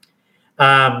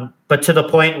 But to the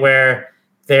point where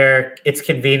it's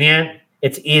convenient,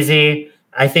 it's easy.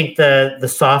 I think the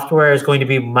software is going to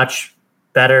be much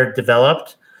better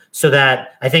developed so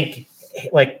that I think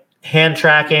like hand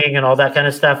tracking and all that kind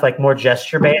of stuff, like more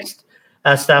gesture-based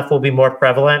stuff will be more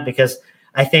prevalent, because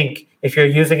I think if you're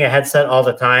using a headset all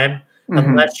the time,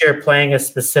 unless you're playing a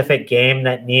specific game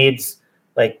that needs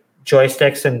like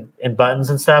joysticks and buttons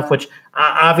and stuff, which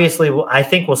obviously I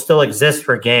think will still exist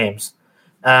for games.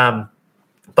 But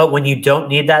when you don't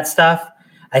need that stuff,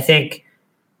 I think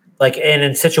like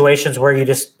in situations where you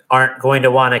just aren't going to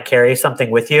want to carry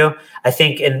something with you, I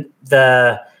think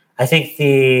the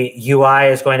UI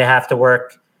is going to have to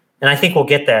work, and I think we'll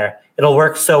get there. It'll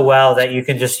work so well that you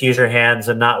can just use your hands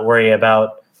and not worry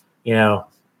about,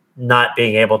 not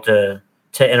being able to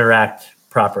interact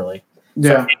properly.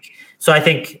 Yeah. So I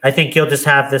think you'll just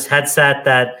have this headset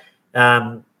that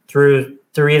through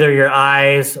either your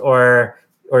eyes or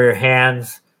your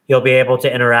hands, you'll be able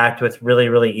to interact with really,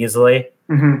 really easily.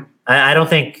 I don't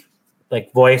think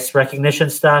like voice recognition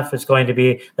stuff is going to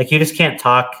be like, you just can't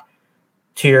talk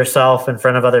to yourself in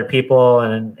front of other people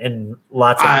and in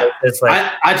lots of places.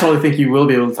 Like I totally think you will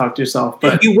be able to talk to yourself,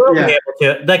 but you will be able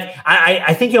to. Like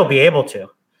I think you'll be able to,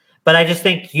 but I just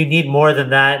think you need more than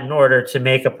that in order to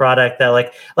make a product that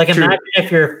like imagine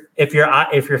if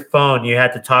your phone you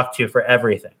had to talk to for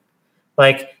everything.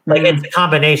 Like it's a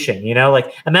combination,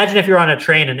 like imagine if you're on a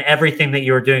train and everything that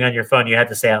you were doing on your phone you had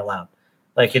to say out loud.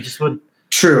 Like it just would.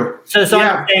 True. So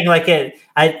I'm saying like it.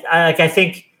 I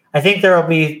think there will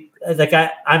be. Like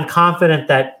I'm confident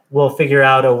that we'll figure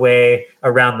out a way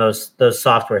around those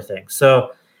software things.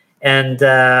 So, and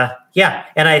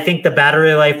I think the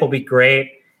battery life will be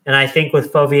great. And I think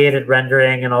with foveated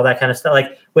rendering and all that kind of stuff,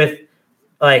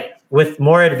 with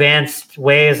more advanced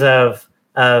ways of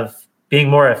being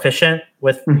more efficient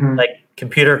with like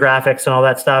computer graphics and all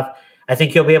that stuff, I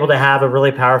think you'll be able to have a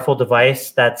really powerful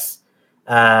device that's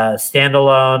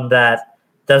standalone, that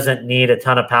doesn't need a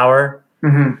ton of power.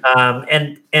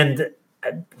 And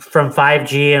from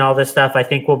 5G and all this stuff, I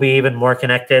think we'll be even more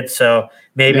connected. So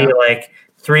maybe like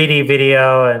 3D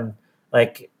video and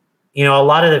like, a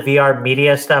lot of the VR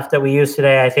media stuff that we use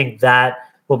today, I think that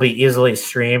will be easily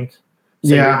streamed.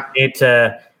 So you need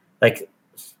to like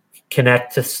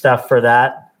connect to stuff for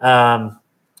that. And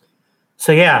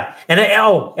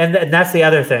that's the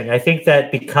other thing. I think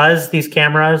that because these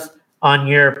cameras on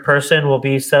your person will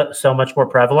be so much more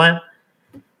prevalent,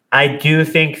 I do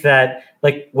think that,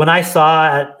 like, when I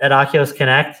saw at Oculus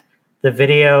Connect the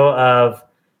video of,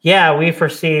 we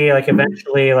foresee, like,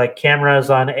 eventually, like, cameras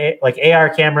on, like, AR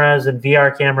cameras and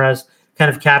VR cameras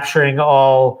kind of capturing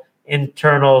all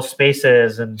internal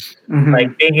spaces and,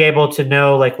 like, being able to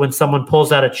know, like, when someone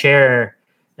pulls out a chair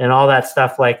and all that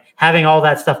stuff, like, having all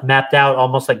that stuff mapped out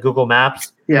almost like Google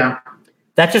Maps. Yeah.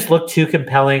 That just looked too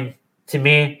compelling to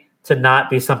me to not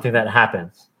be something that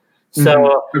happens.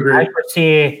 So I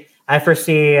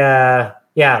foresee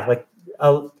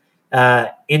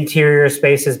interior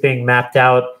spaces being mapped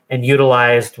out and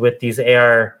utilized with these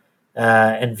AR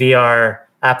and VR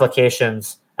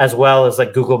applications, as well as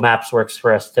like Google Maps works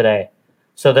for us today.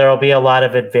 So there will be a lot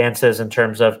of advances in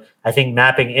terms of, I think,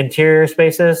 mapping interior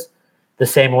spaces the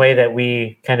same way that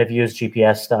we kind of use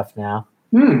GPS stuff now.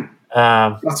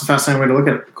 That's a fascinating way to look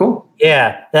at it. Cool.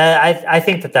 Yeah, I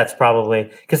think that's probably,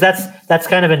 because that's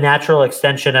kind of a natural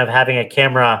extension of having a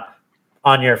camera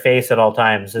on your face at all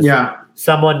times.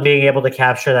 Someone being able to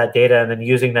capture that data and then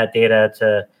using that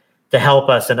data to help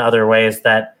us in other ways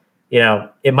that,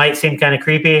 it might seem kind of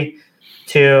creepy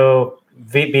to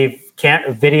be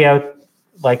video,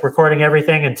 like recording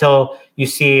everything, until you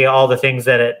see all the things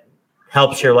that it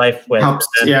helps your life with. Helps.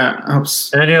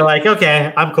 And then you're like,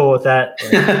 okay, I'm cool with that.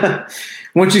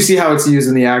 Once you see how it's used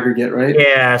in the aggregate, right?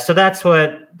 Yeah. So that's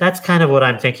kind of what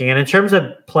I'm thinking. And in terms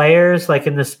of players, like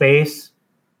in the space,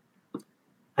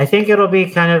 I think it'll be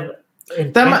kind of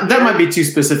that might be too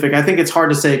specific. I think it's hard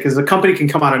to say because the company can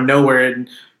come out of nowhere in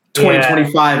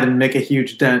 2025 and make a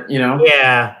huge dent.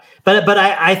 Yeah. But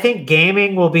I think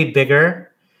gaming will be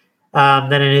bigger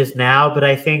than it is now. But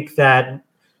I think that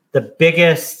the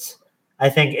biggest,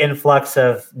 influx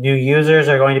of new users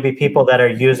are going to be people that are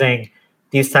using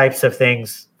these types of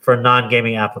things for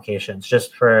non-gaming applications,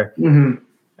 just for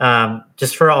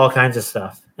all kinds of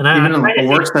stuff. And even in a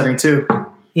work setting too.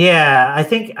 Yeah, I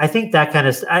think that kind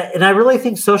of, and I really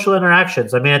think social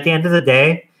interactions. I mean, at the end of the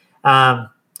day,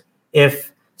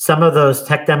 if some of those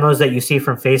tech demos that you see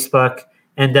from Facebook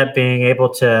end up being able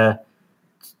to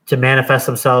manifest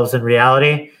themselves in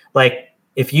reality, like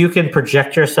if you can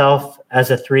project yourself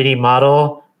as a 3D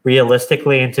model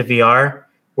realistically into VR,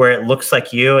 where it looks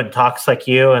like you and talks like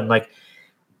you, and like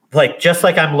just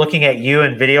like I'm looking at you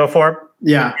in video form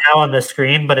now on the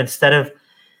screen, but instead of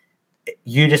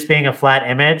you just being a flat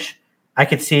image, I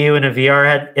could see you in a VR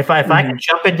head. If I can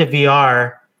jump into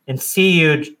VR and see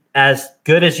you as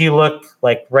good as you look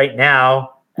like right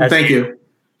now. Thank you.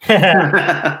 but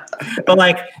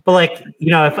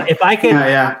if I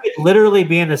could literally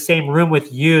be in the same room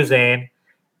with you, Zane,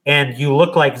 and you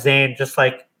look like Zane, just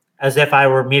like as if I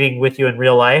were meeting with you in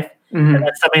real life, and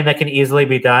that's something that can easily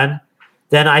be done,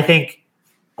 then I think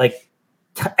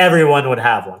everyone would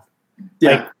have one.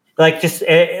 Yeah.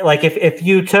 If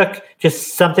you took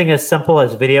just something as simple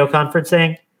as video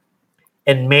conferencing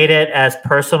and made it as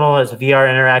personal as VR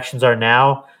interactions are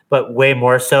now, but way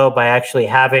more so by actually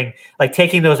having,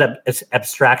 taking those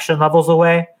abstraction levels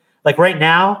away. Like right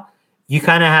now, you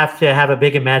kind of have to have a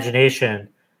big imagination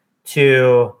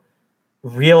to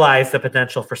realize the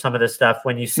potential for some of this stuff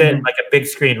when you sit in a big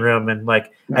screen room and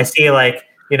I see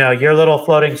your little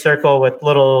floating circle with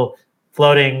little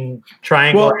floating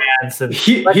triangle hands, and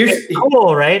it's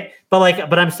cool, right?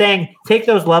 But I'm saying take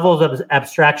those levels of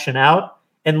abstraction out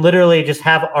and literally just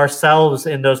have ourselves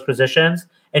in those positions,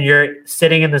 and you're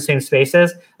sitting in the same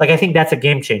spaces. I think that's a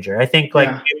game changer. I think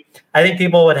I think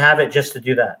people would have it just to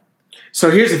do that.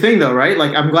 So here's the thing, though, right?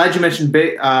 I'm glad you mentioned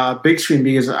big screen,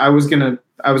 because I was gonna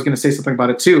say something about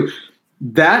it too.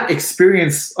 That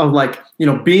experience of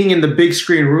being in the big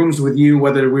screen rooms with you,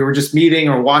 whether we were just meeting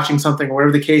or watching something or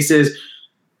whatever the case is,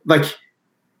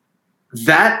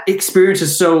 that experience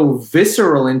is so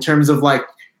visceral in terms of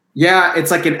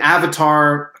it's like an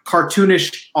avatar,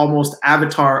 cartoonish almost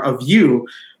avatar of you,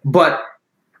 but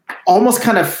almost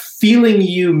kind of feeling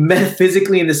you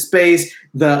metaphysically in the space,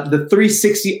 the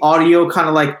 360 audio kind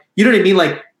of you know what I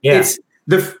mean? It's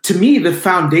to me, the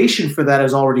foundation for that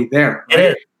is already there. Right?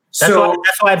 It is.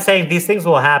 That's why I'm saying these things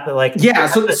will happen.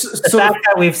 So the fact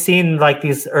that we've seen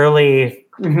these early,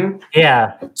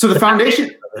 So the foundation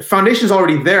is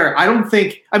already there. I don't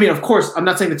think. I mean, of course, I'm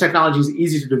not saying the technology is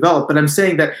easy to develop, but I'm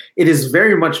saying that it is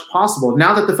very much possible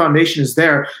now that the foundation is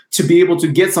there to be able to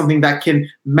get something that can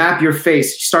map your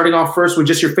face, starting off first with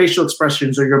just your facial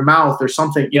expressions or your mouth or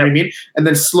something. You know what I mean? And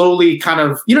then slowly, kind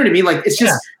of, you know what I mean? It's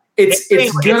just. It's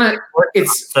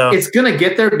gonna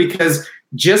get there, because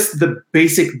just the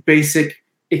basic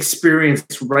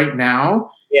experience right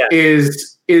now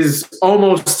is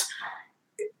almost,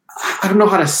 I don't know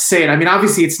how to say it. I mean,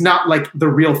 obviously it's not the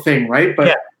real thing, right?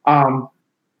 But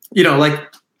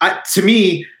to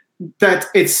me, that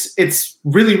it's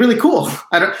really, really cool.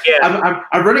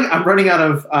 I'm running out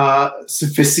of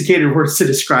sophisticated words to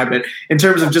describe it in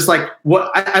terms of just what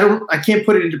I can't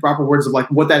put it into proper words of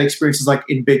what that experience is like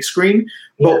in big screen.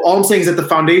 But all I'm saying is that the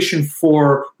foundation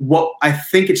for what I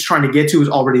think it's trying to get to is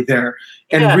already there,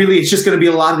 and really it's just going to be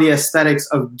a lot of the aesthetics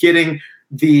of getting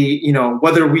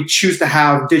whether we choose to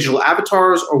have digital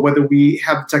avatars or whether we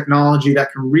have technology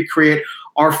that can recreate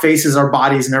our faces, our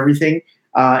bodies, and everything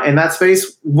in that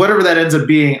space, whatever that ends up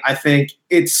being, I think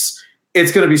it's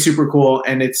going to be super cool,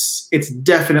 and it's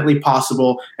definitely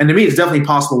possible. And to me, it's definitely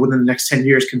possible within the next 10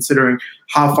 years, considering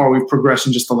how far we've progressed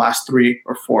in just the last 3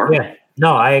 or 4. Yeah,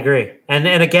 no, I agree. And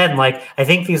again, like, I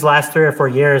think these last 3 or 4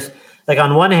 years, like,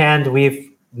 on one hand,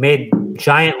 we've made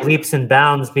giant leaps and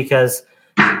bounds because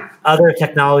other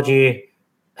technology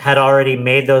had already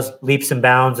made those leaps and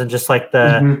bounds, and just like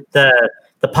the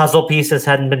puzzle pieces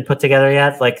hadn't been put together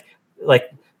yet. Like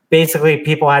basically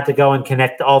people had to go and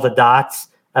connect all the dots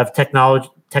of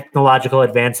technological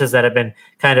advances that have been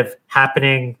kind of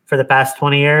happening for the past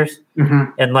 20 years.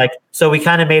 Mm-hmm. And like, so we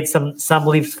kind of made some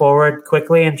leaps forward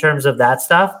quickly in terms of that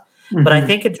stuff. Mm-hmm. But I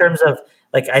think in terms of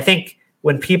like, I think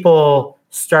when people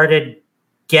started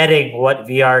getting what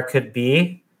VR could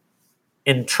be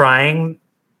in trying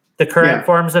the current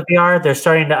forms of VR, they're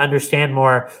starting to understand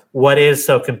more what is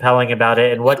so compelling about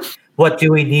it, and what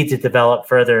do we need to develop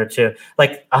further to,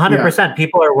 like, 100%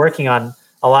 people are working on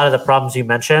a lot of the problems you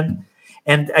mentioned.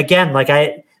 And again, like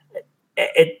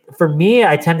for me,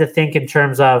 I tend to think in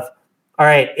terms of, all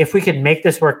right, if we could make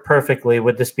this work perfectly,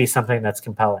 would this be something that's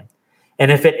compelling?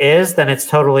 And if it is, then it's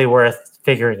totally worth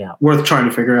figuring out. Worth trying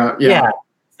to figure out. Yeah.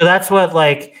 So that's what,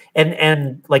 like,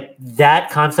 and like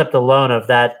that concept alone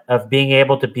of being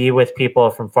able to be with people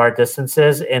from far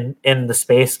distances in the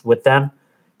space with them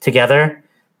together,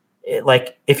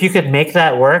 like, if you could make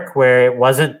that work where it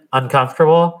wasn't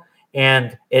uncomfortable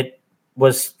and it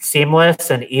was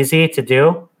seamless and easy to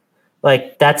do,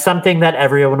 like, that's something that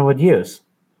everyone would use.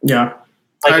 Yeah.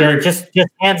 Like, just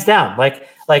hands down. Like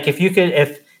if you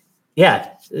could,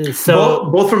 so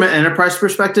both from an enterprise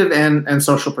perspective and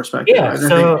social perspective. Yeah.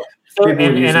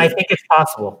 And I think it's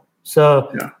possible.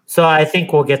 So I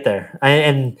think we'll get there.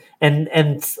 And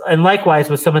likewise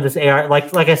with some of this AR,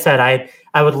 like I said,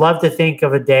 I would love to think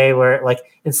of a day where, like,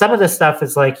 in some of this stuff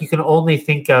is like, you can only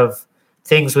think of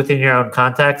things within your own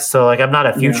context. So like, I'm not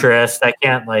a futurist. I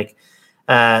can't, like,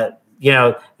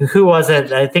 who was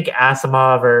it? I think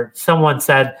Asimov or someone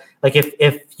said, like,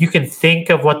 if you can think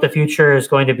of what the future is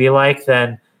going to be like,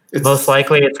 then most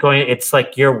likely it's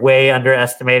like you're way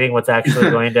underestimating what's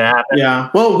actually going to happen. Yeah.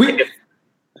 Well,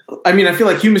 I feel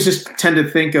like humans just tend to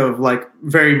think of, like,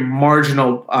 very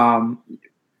marginal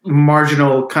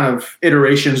kind of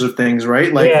iterations of things,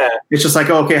 right? Like, it's just like,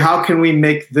 okay, how can we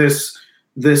make this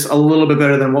a little bit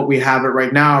better than what we have it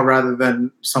right now, rather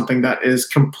than something that is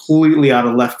completely out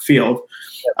of left field.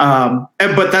 But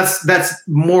that's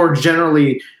more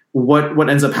generally what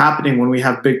ends up happening when we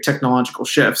have big technological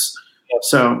shifts.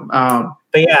 So,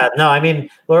 but yeah, no,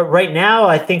 right now,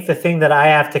 I think the thing that I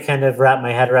have to kind of wrap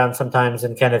my head around sometimes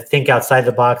and kind of think outside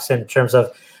the box in terms of,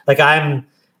 like,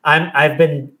 I've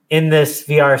been in this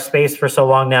VR space for so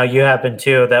long now, you have been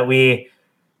too, that we,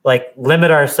 like,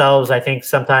 limit ourselves, I think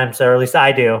sometimes, or at least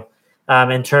I do,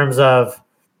 in terms of,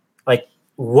 like,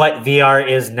 what VR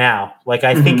is now. Like,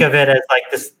 I think of it as like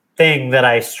this thing that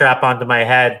I strap onto my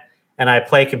head and I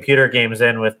play computer games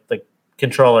in with the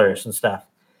controllers and stuff.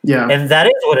 Yeah. And that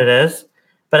is what it is.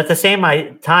 But at the same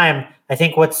time, I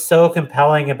think what's so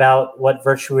compelling about what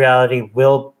virtual reality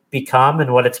will become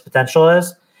and what its potential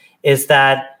is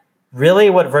that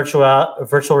really what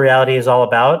virtual reality is all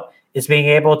about is being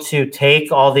able to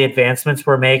take all the advancements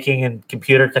we're making in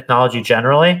computer technology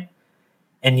generally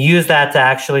and use that to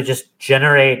actually just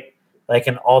generate, like,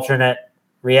 an alternate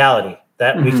reality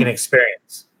that we can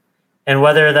experience. And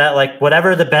whether that, like,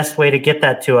 whatever the best way to get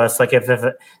that to us, like, if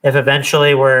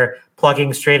eventually we're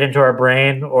plugging straight into our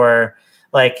brain, or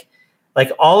like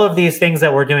all of these things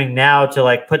that we're doing now to,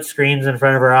 like, put screens in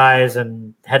front of our eyes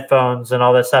and headphones and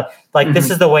all this stuff, like, this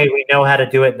is the way we know how to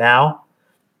do it now.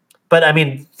 But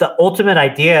the ultimate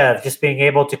idea of just being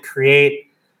able to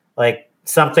create, like,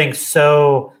 something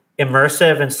so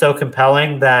immersive and so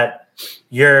compelling that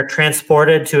you're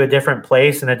transported to a different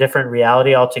place and a different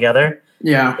reality altogether.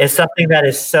 Yeah. Is something that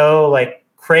is so, like,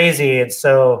 crazy and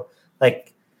so,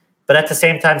 like, but at the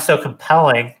same time so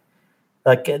compelling.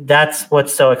 Like, that's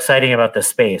what's so exciting about this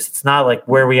space. It's not like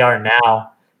where we are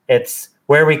now. It's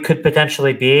where we could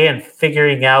potentially be, and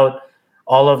figuring out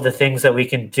all of the things that we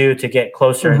can do to get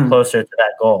closer and closer to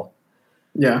that goal.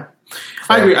 Yeah. So,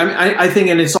 I agree. I think,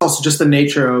 and it's also just the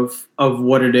nature of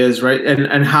what it is, right?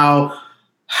 And how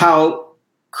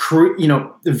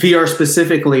VR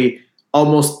specifically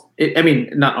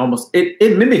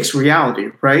it mimics reality,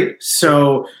 right?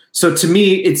 So to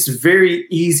me, it's very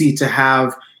easy to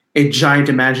have a giant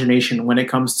imagination when it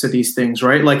comes to these things,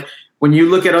 right? Like, when you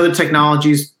look at other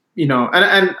technologies, you know,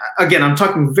 and again, I'm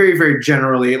talking very, very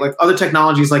generally, like other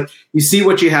technologies, like you see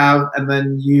what you have, and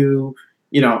then you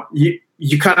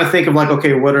kind of think of like,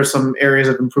 okay, what are some areas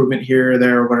of improvement here or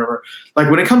there or whatever. Like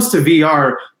when it comes to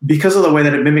VR, because of the way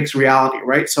that it mimics reality,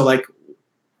 right? So like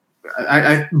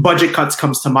budget cuts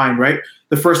comes to mind, right?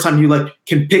 The first time you like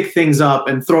can pick things up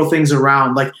and throw things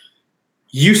around, like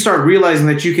you start realizing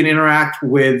that you can interact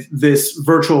with this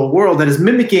virtual world that is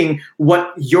mimicking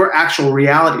what your actual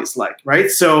reality is like, right?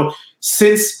 So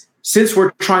since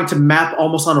we're trying to map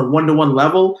almost on a one-to-one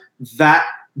level that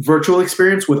virtual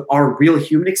experience with our real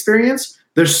human experience,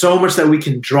 there's so much that we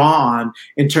can draw on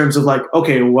in terms of like,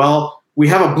 okay, well, we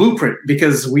have a blueprint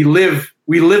because we live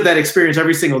that experience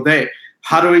every single day.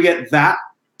 How do we get that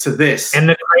to this? And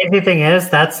the crazy thing is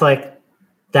that's like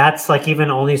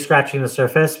even only scratching the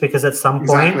surface, because at some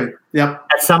point, at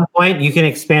some point you can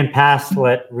expand past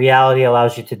what reality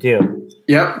allows you to do.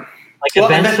 Yep. Like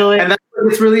eventually, and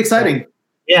it's really exciting.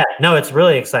 Yeah, no, it's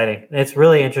really exciting. It's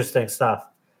really interesting stuff.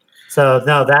 So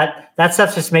no, that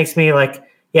stuff just makes me like,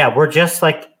 yeah, we're just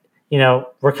like, you know,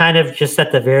 we're kind of just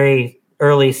at the very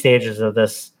early stages of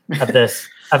this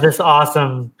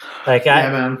awesome, like,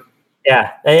 man.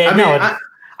 Yeah.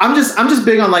 I'm just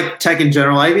big on like tech in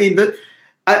general. I mean,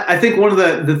 I think one of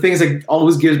the things that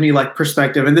always gives me like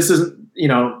perspective, and this isn't, you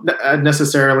know,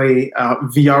 necessarily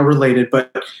VR related,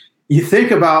 but you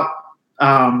think about,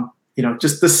 you know,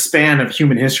 just the span of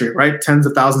human history, right? Tens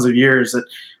of thousands of years that,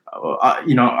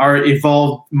 you know, our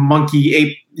evolved monkey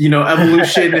ape, you know,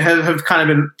 evolution have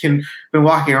kind of been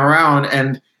walking around,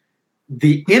 and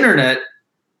the internet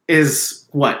is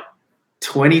what,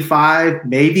 25,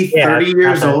 maybe 30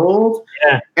 years old.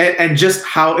 Yeah. And just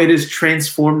how it has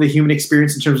transformed the human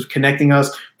experience in terms of connecting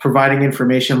us, providing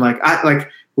information. Like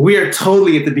we are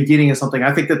totally at the beginning of something.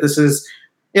 I think that this is,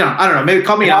 you know, I don't know, maybe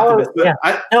call me an optimist, but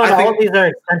I think all of these are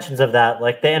extensions of that.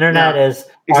 Like the internet is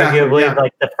arguably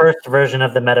like the first version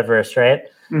of the metaverse, right?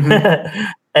 Mm-hmm.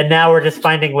 And now we're just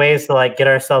finding ways to like get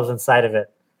ourselves inside of it.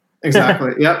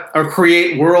 Exactly. Yep. Or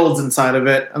create worlds inside of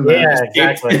it, and then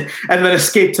and then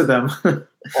escape to them.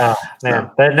 Oh man,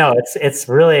 but no, it's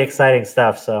really exciting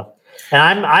stuff. So,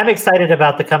 and I'm excited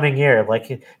about the coming year.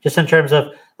 Like just in terms of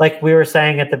like we were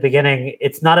saying at the beginning,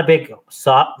 it's not a big it's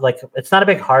not a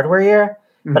big hardware year,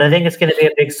 but I think it's going to be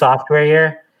a big software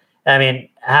year. I mean,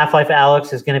 Half-Life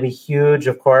Alyx is going to be huge,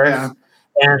 of course,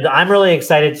 and I'm really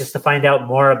excited just to find out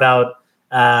more about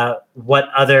what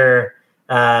other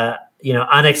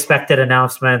unexpected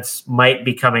announcements might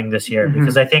be coming this year,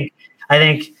 because I think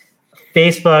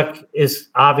Facebook is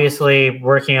obviously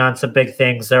working on some big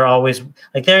things. They're always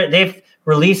like they've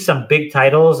released some big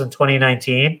titles in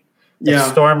 2019.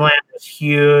 Yeah. Stormland was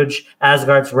huge.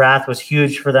 Asgard's Wrath was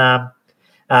huge for them.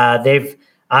 They've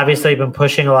obviously been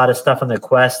pushing a lot of stuff on the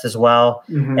Quest as well,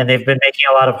 and they've been making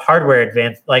a lot of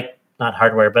not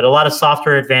hardware, but a lot of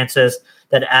software advances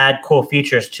that add cool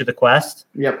features to the Quest.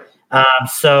 Yep.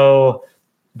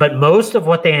 But most of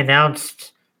what they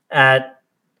announced at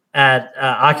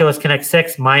Oculus Connect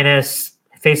 6 minus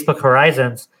Facebook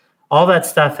Horizons, all that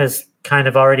stuff has kind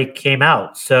of already came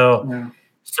out. So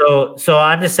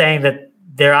I'm just saying that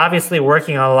they're obviously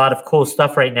working on a lot of cool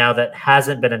stuff right now that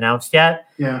hasn't been announced yet.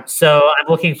 Yeah. So I'm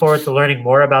looking forward to learning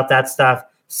more about that stuff,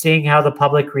 seeing how the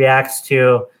public reacts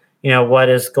to, you know, what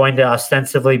is going to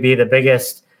ostensibly be the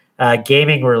biggest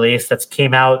gaming release that's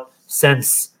came out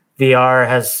since VR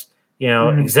has, you know,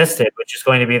 existed, which is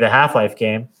going to be the Half-Life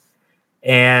game.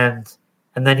 And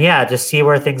then, just see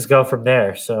where things go from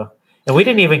there. So, and we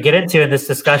didn't even get into in this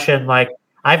discussion, like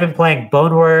I've been playing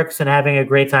Boneworks and having a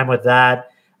great time with that.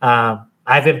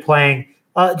 I've been playing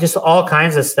just all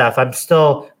kinds of stuff.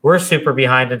 We're super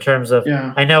behind in terms of,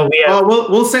 I know we have,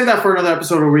 we'll save that for another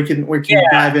episode where we can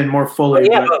dive in more fully.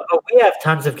 But we have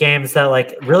tons of games that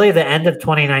like really the end of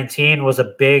 2019 was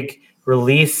a big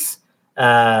release.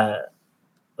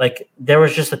 Like there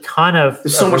was just a ton of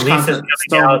so much releases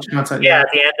coming out. At the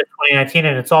end of 2019,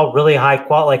 and it's all really high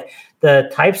quality. Like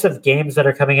the types of games that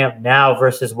are coming out now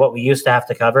versus what we used to have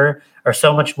to cover are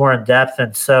so much more in depth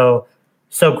and so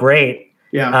great.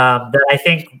 Yeah. That I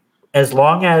think as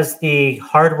long as the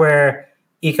hardware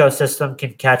ecosystem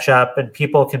can catch up and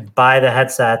people can buy the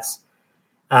headsets,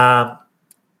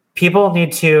 people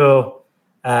need to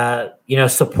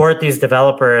support these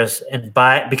developers and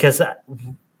buy, because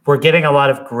we're getting a lot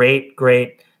of great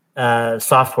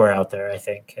software out there, I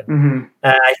think. And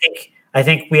I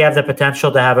think we have the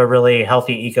potential to have a really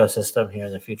healthy ecosystem here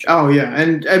in the future. Oh yeah.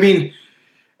 And I mean,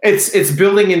 it's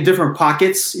building in different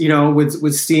pockets, you know,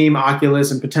 with Steam,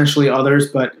 Oculus, and potentially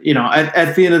others. But, you know,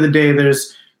 at the end of the day,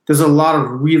 there's a lot of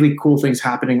really cool things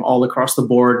happening all across the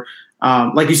board.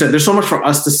 like you said, there's so much for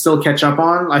us to still catch up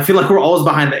on. I feel like we're always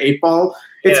behind the 8 ball.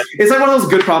 It's like one of those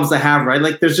good problems to have, right?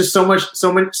 Like there's just so much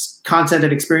content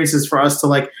and experiences for us to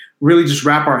like really just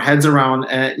wrap our heads around,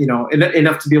 and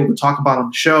enough to be able to talk about on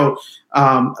the show.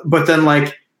 But then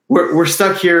like we're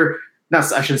stuck here.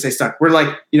 I shouldn't say stuck. We're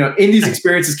like, in these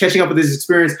experiences, catching up with these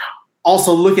experiences,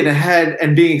 also looking ahead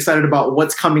and being excited about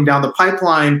what's coming down the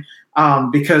pipeline.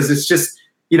 Because it's just,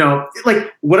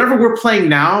 like whatever we're playing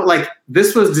now, like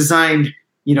this was designed,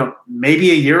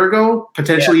 maybe a year ago,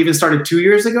 potentially even started 2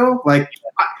 years ago. Like,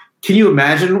 can you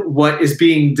imagine what is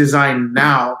being designed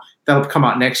now that'll come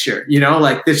out next year?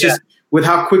 Like it's just with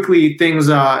how quickly things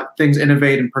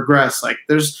innovate and progress. Like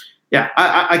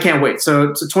I can't wait. So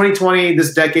 2020,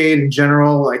 this decade in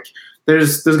general, like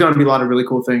there's going to be a lot of really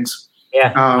cool things.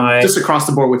 Just across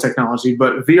the board with technology,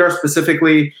 but VR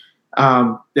specifically,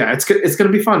 it's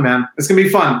going to be fun, man. It's going to be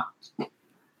fun.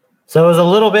 So it was a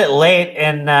little bit late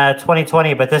in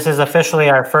 2020, but this is officially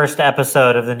our first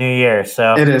episode of the new year.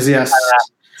 So it is, yes.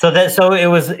 So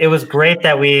it was great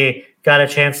that we got a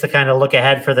chance to kind of look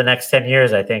ahead for the next 10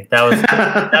 years. I think that was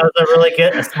a really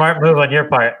a smart move on your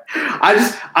part. I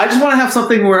just want to have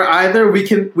something where either we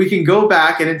can go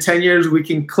back and in 10 years we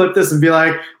can clip this and be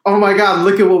like, oh my God,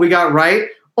 look at what we got right.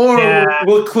 Or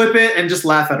we'll clip it and just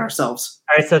laugh at ourselves.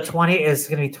 All right. So 20 is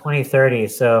going to be 2030.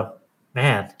 So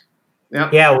man.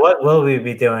 Yep. Yeah. What will we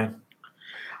be doing?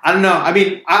 I don't know. I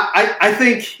mean, I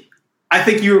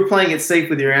think you were playing it safe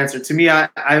with your answer. To me,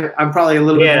 I'm probably a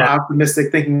little bit more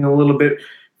optimistic, thinking a little bit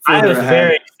further I was ahead.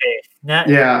 very safe.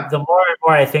 The more and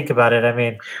more I think about it, I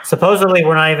mean, supposedly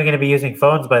we're not even going to be using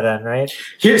phones by then, right?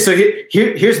 Here's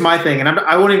my thing, and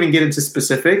I won't even get into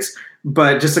specifics,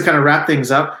 but just to kind of wrap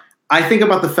things up, I think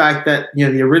about the fact that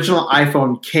the original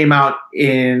iPhone came out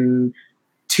in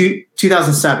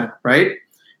 2007, right?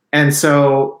 And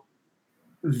so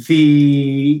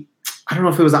I don't know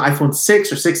if it was the iPhone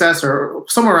 6 or 6S or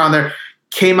somewhere around there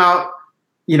came out,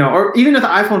 or even at the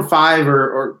iPhone 5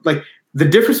 or like the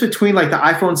difference between like the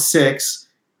iPhone 6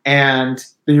 and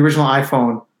the original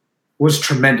iPhone was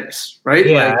tremendous, right?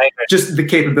 Yeah, like, just the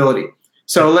capability.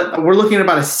 So we're looking at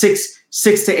about a six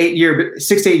to 8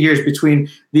 years between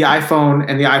the iPhone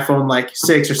and the iPhone like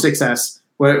 6 or 6S,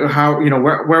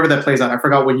 wherever that plays out. I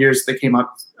forgot what years they came out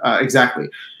exactly.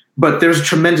 But there's a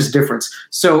tremendous difference.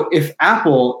 So if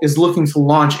Apple is looking to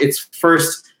launch its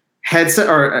first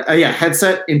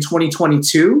headset in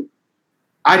 2022,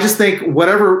 I just think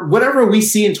whatever we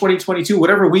see in 2022,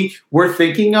 whatever we're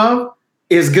thinking of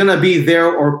is gonna be there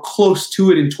or close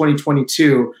to it in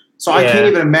 2022. So I can't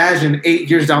even imagine 8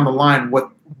 years down the line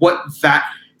what that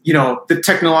the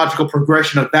technological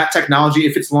progression of that technology,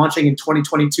 if it's launching in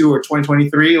 2022 or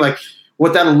 2023, like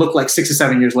what that'll look like 6 or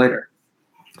 7 years later.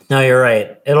 No, you're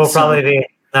right. It'll probably be.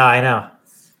 No, I know.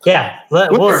 Yeah,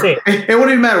 we'll see. It won't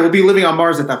even matter. We'll be living on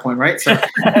Mars at that point, right? So.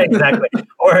 Exactly.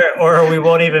 Or we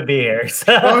won't even be here.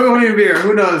 So. Or we won't even be here.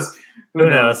 Who knows? Who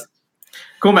knows?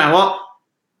 Cool, man. Well,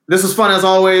 this was fun as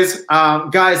always.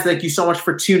 Guys, thank you so much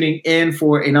for tuning in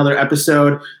for another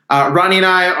episode. Ronnie and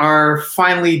I are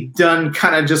finally done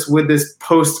kind of just with this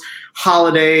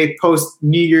post-holiday,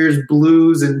 post-New Year's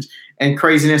blues and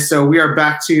craziness. So we are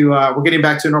back to, we're getting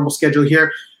back to a normal schedule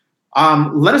here.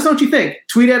 Let us know what you think.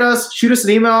 Tweet at us, shoot us an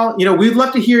email. We'd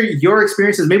love to hear your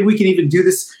experiences. Maybe we can even do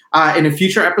this in a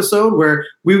future episode where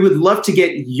we would love to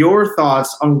get your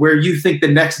thoughts on where you think the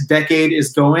next decade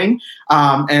is going,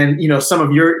 and some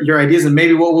of your ideas. And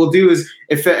maybe what we'll do is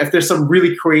if there's some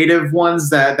really creative ones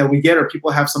that we get, or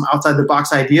people have some outside the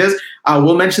box ideas,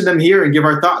 we'll mention them here and give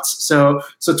our thoughts. So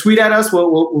tweet at us.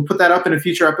 We'll put that up in a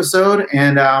future episode.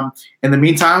 And in the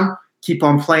meantime, keep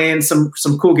on playing some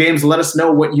cool games. Let us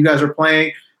know what you guys are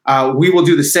playing. We will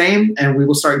do the same, and we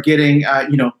will start getting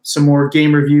some more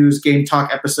game reviews, game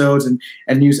talk episodes, and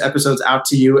news episodes out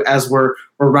to you as we're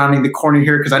rounding the corner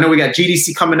here. Because I know we got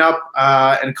GDC coming up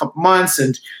in a couple months,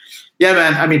 and yeah,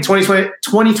 man. I mean,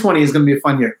 2020 is going to be a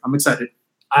fun year. I'm excited.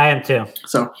 I am too.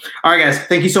 So, all right, guys.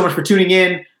 Thank you so much for tuning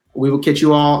in. We will catch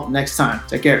you all next time.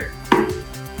 Take care.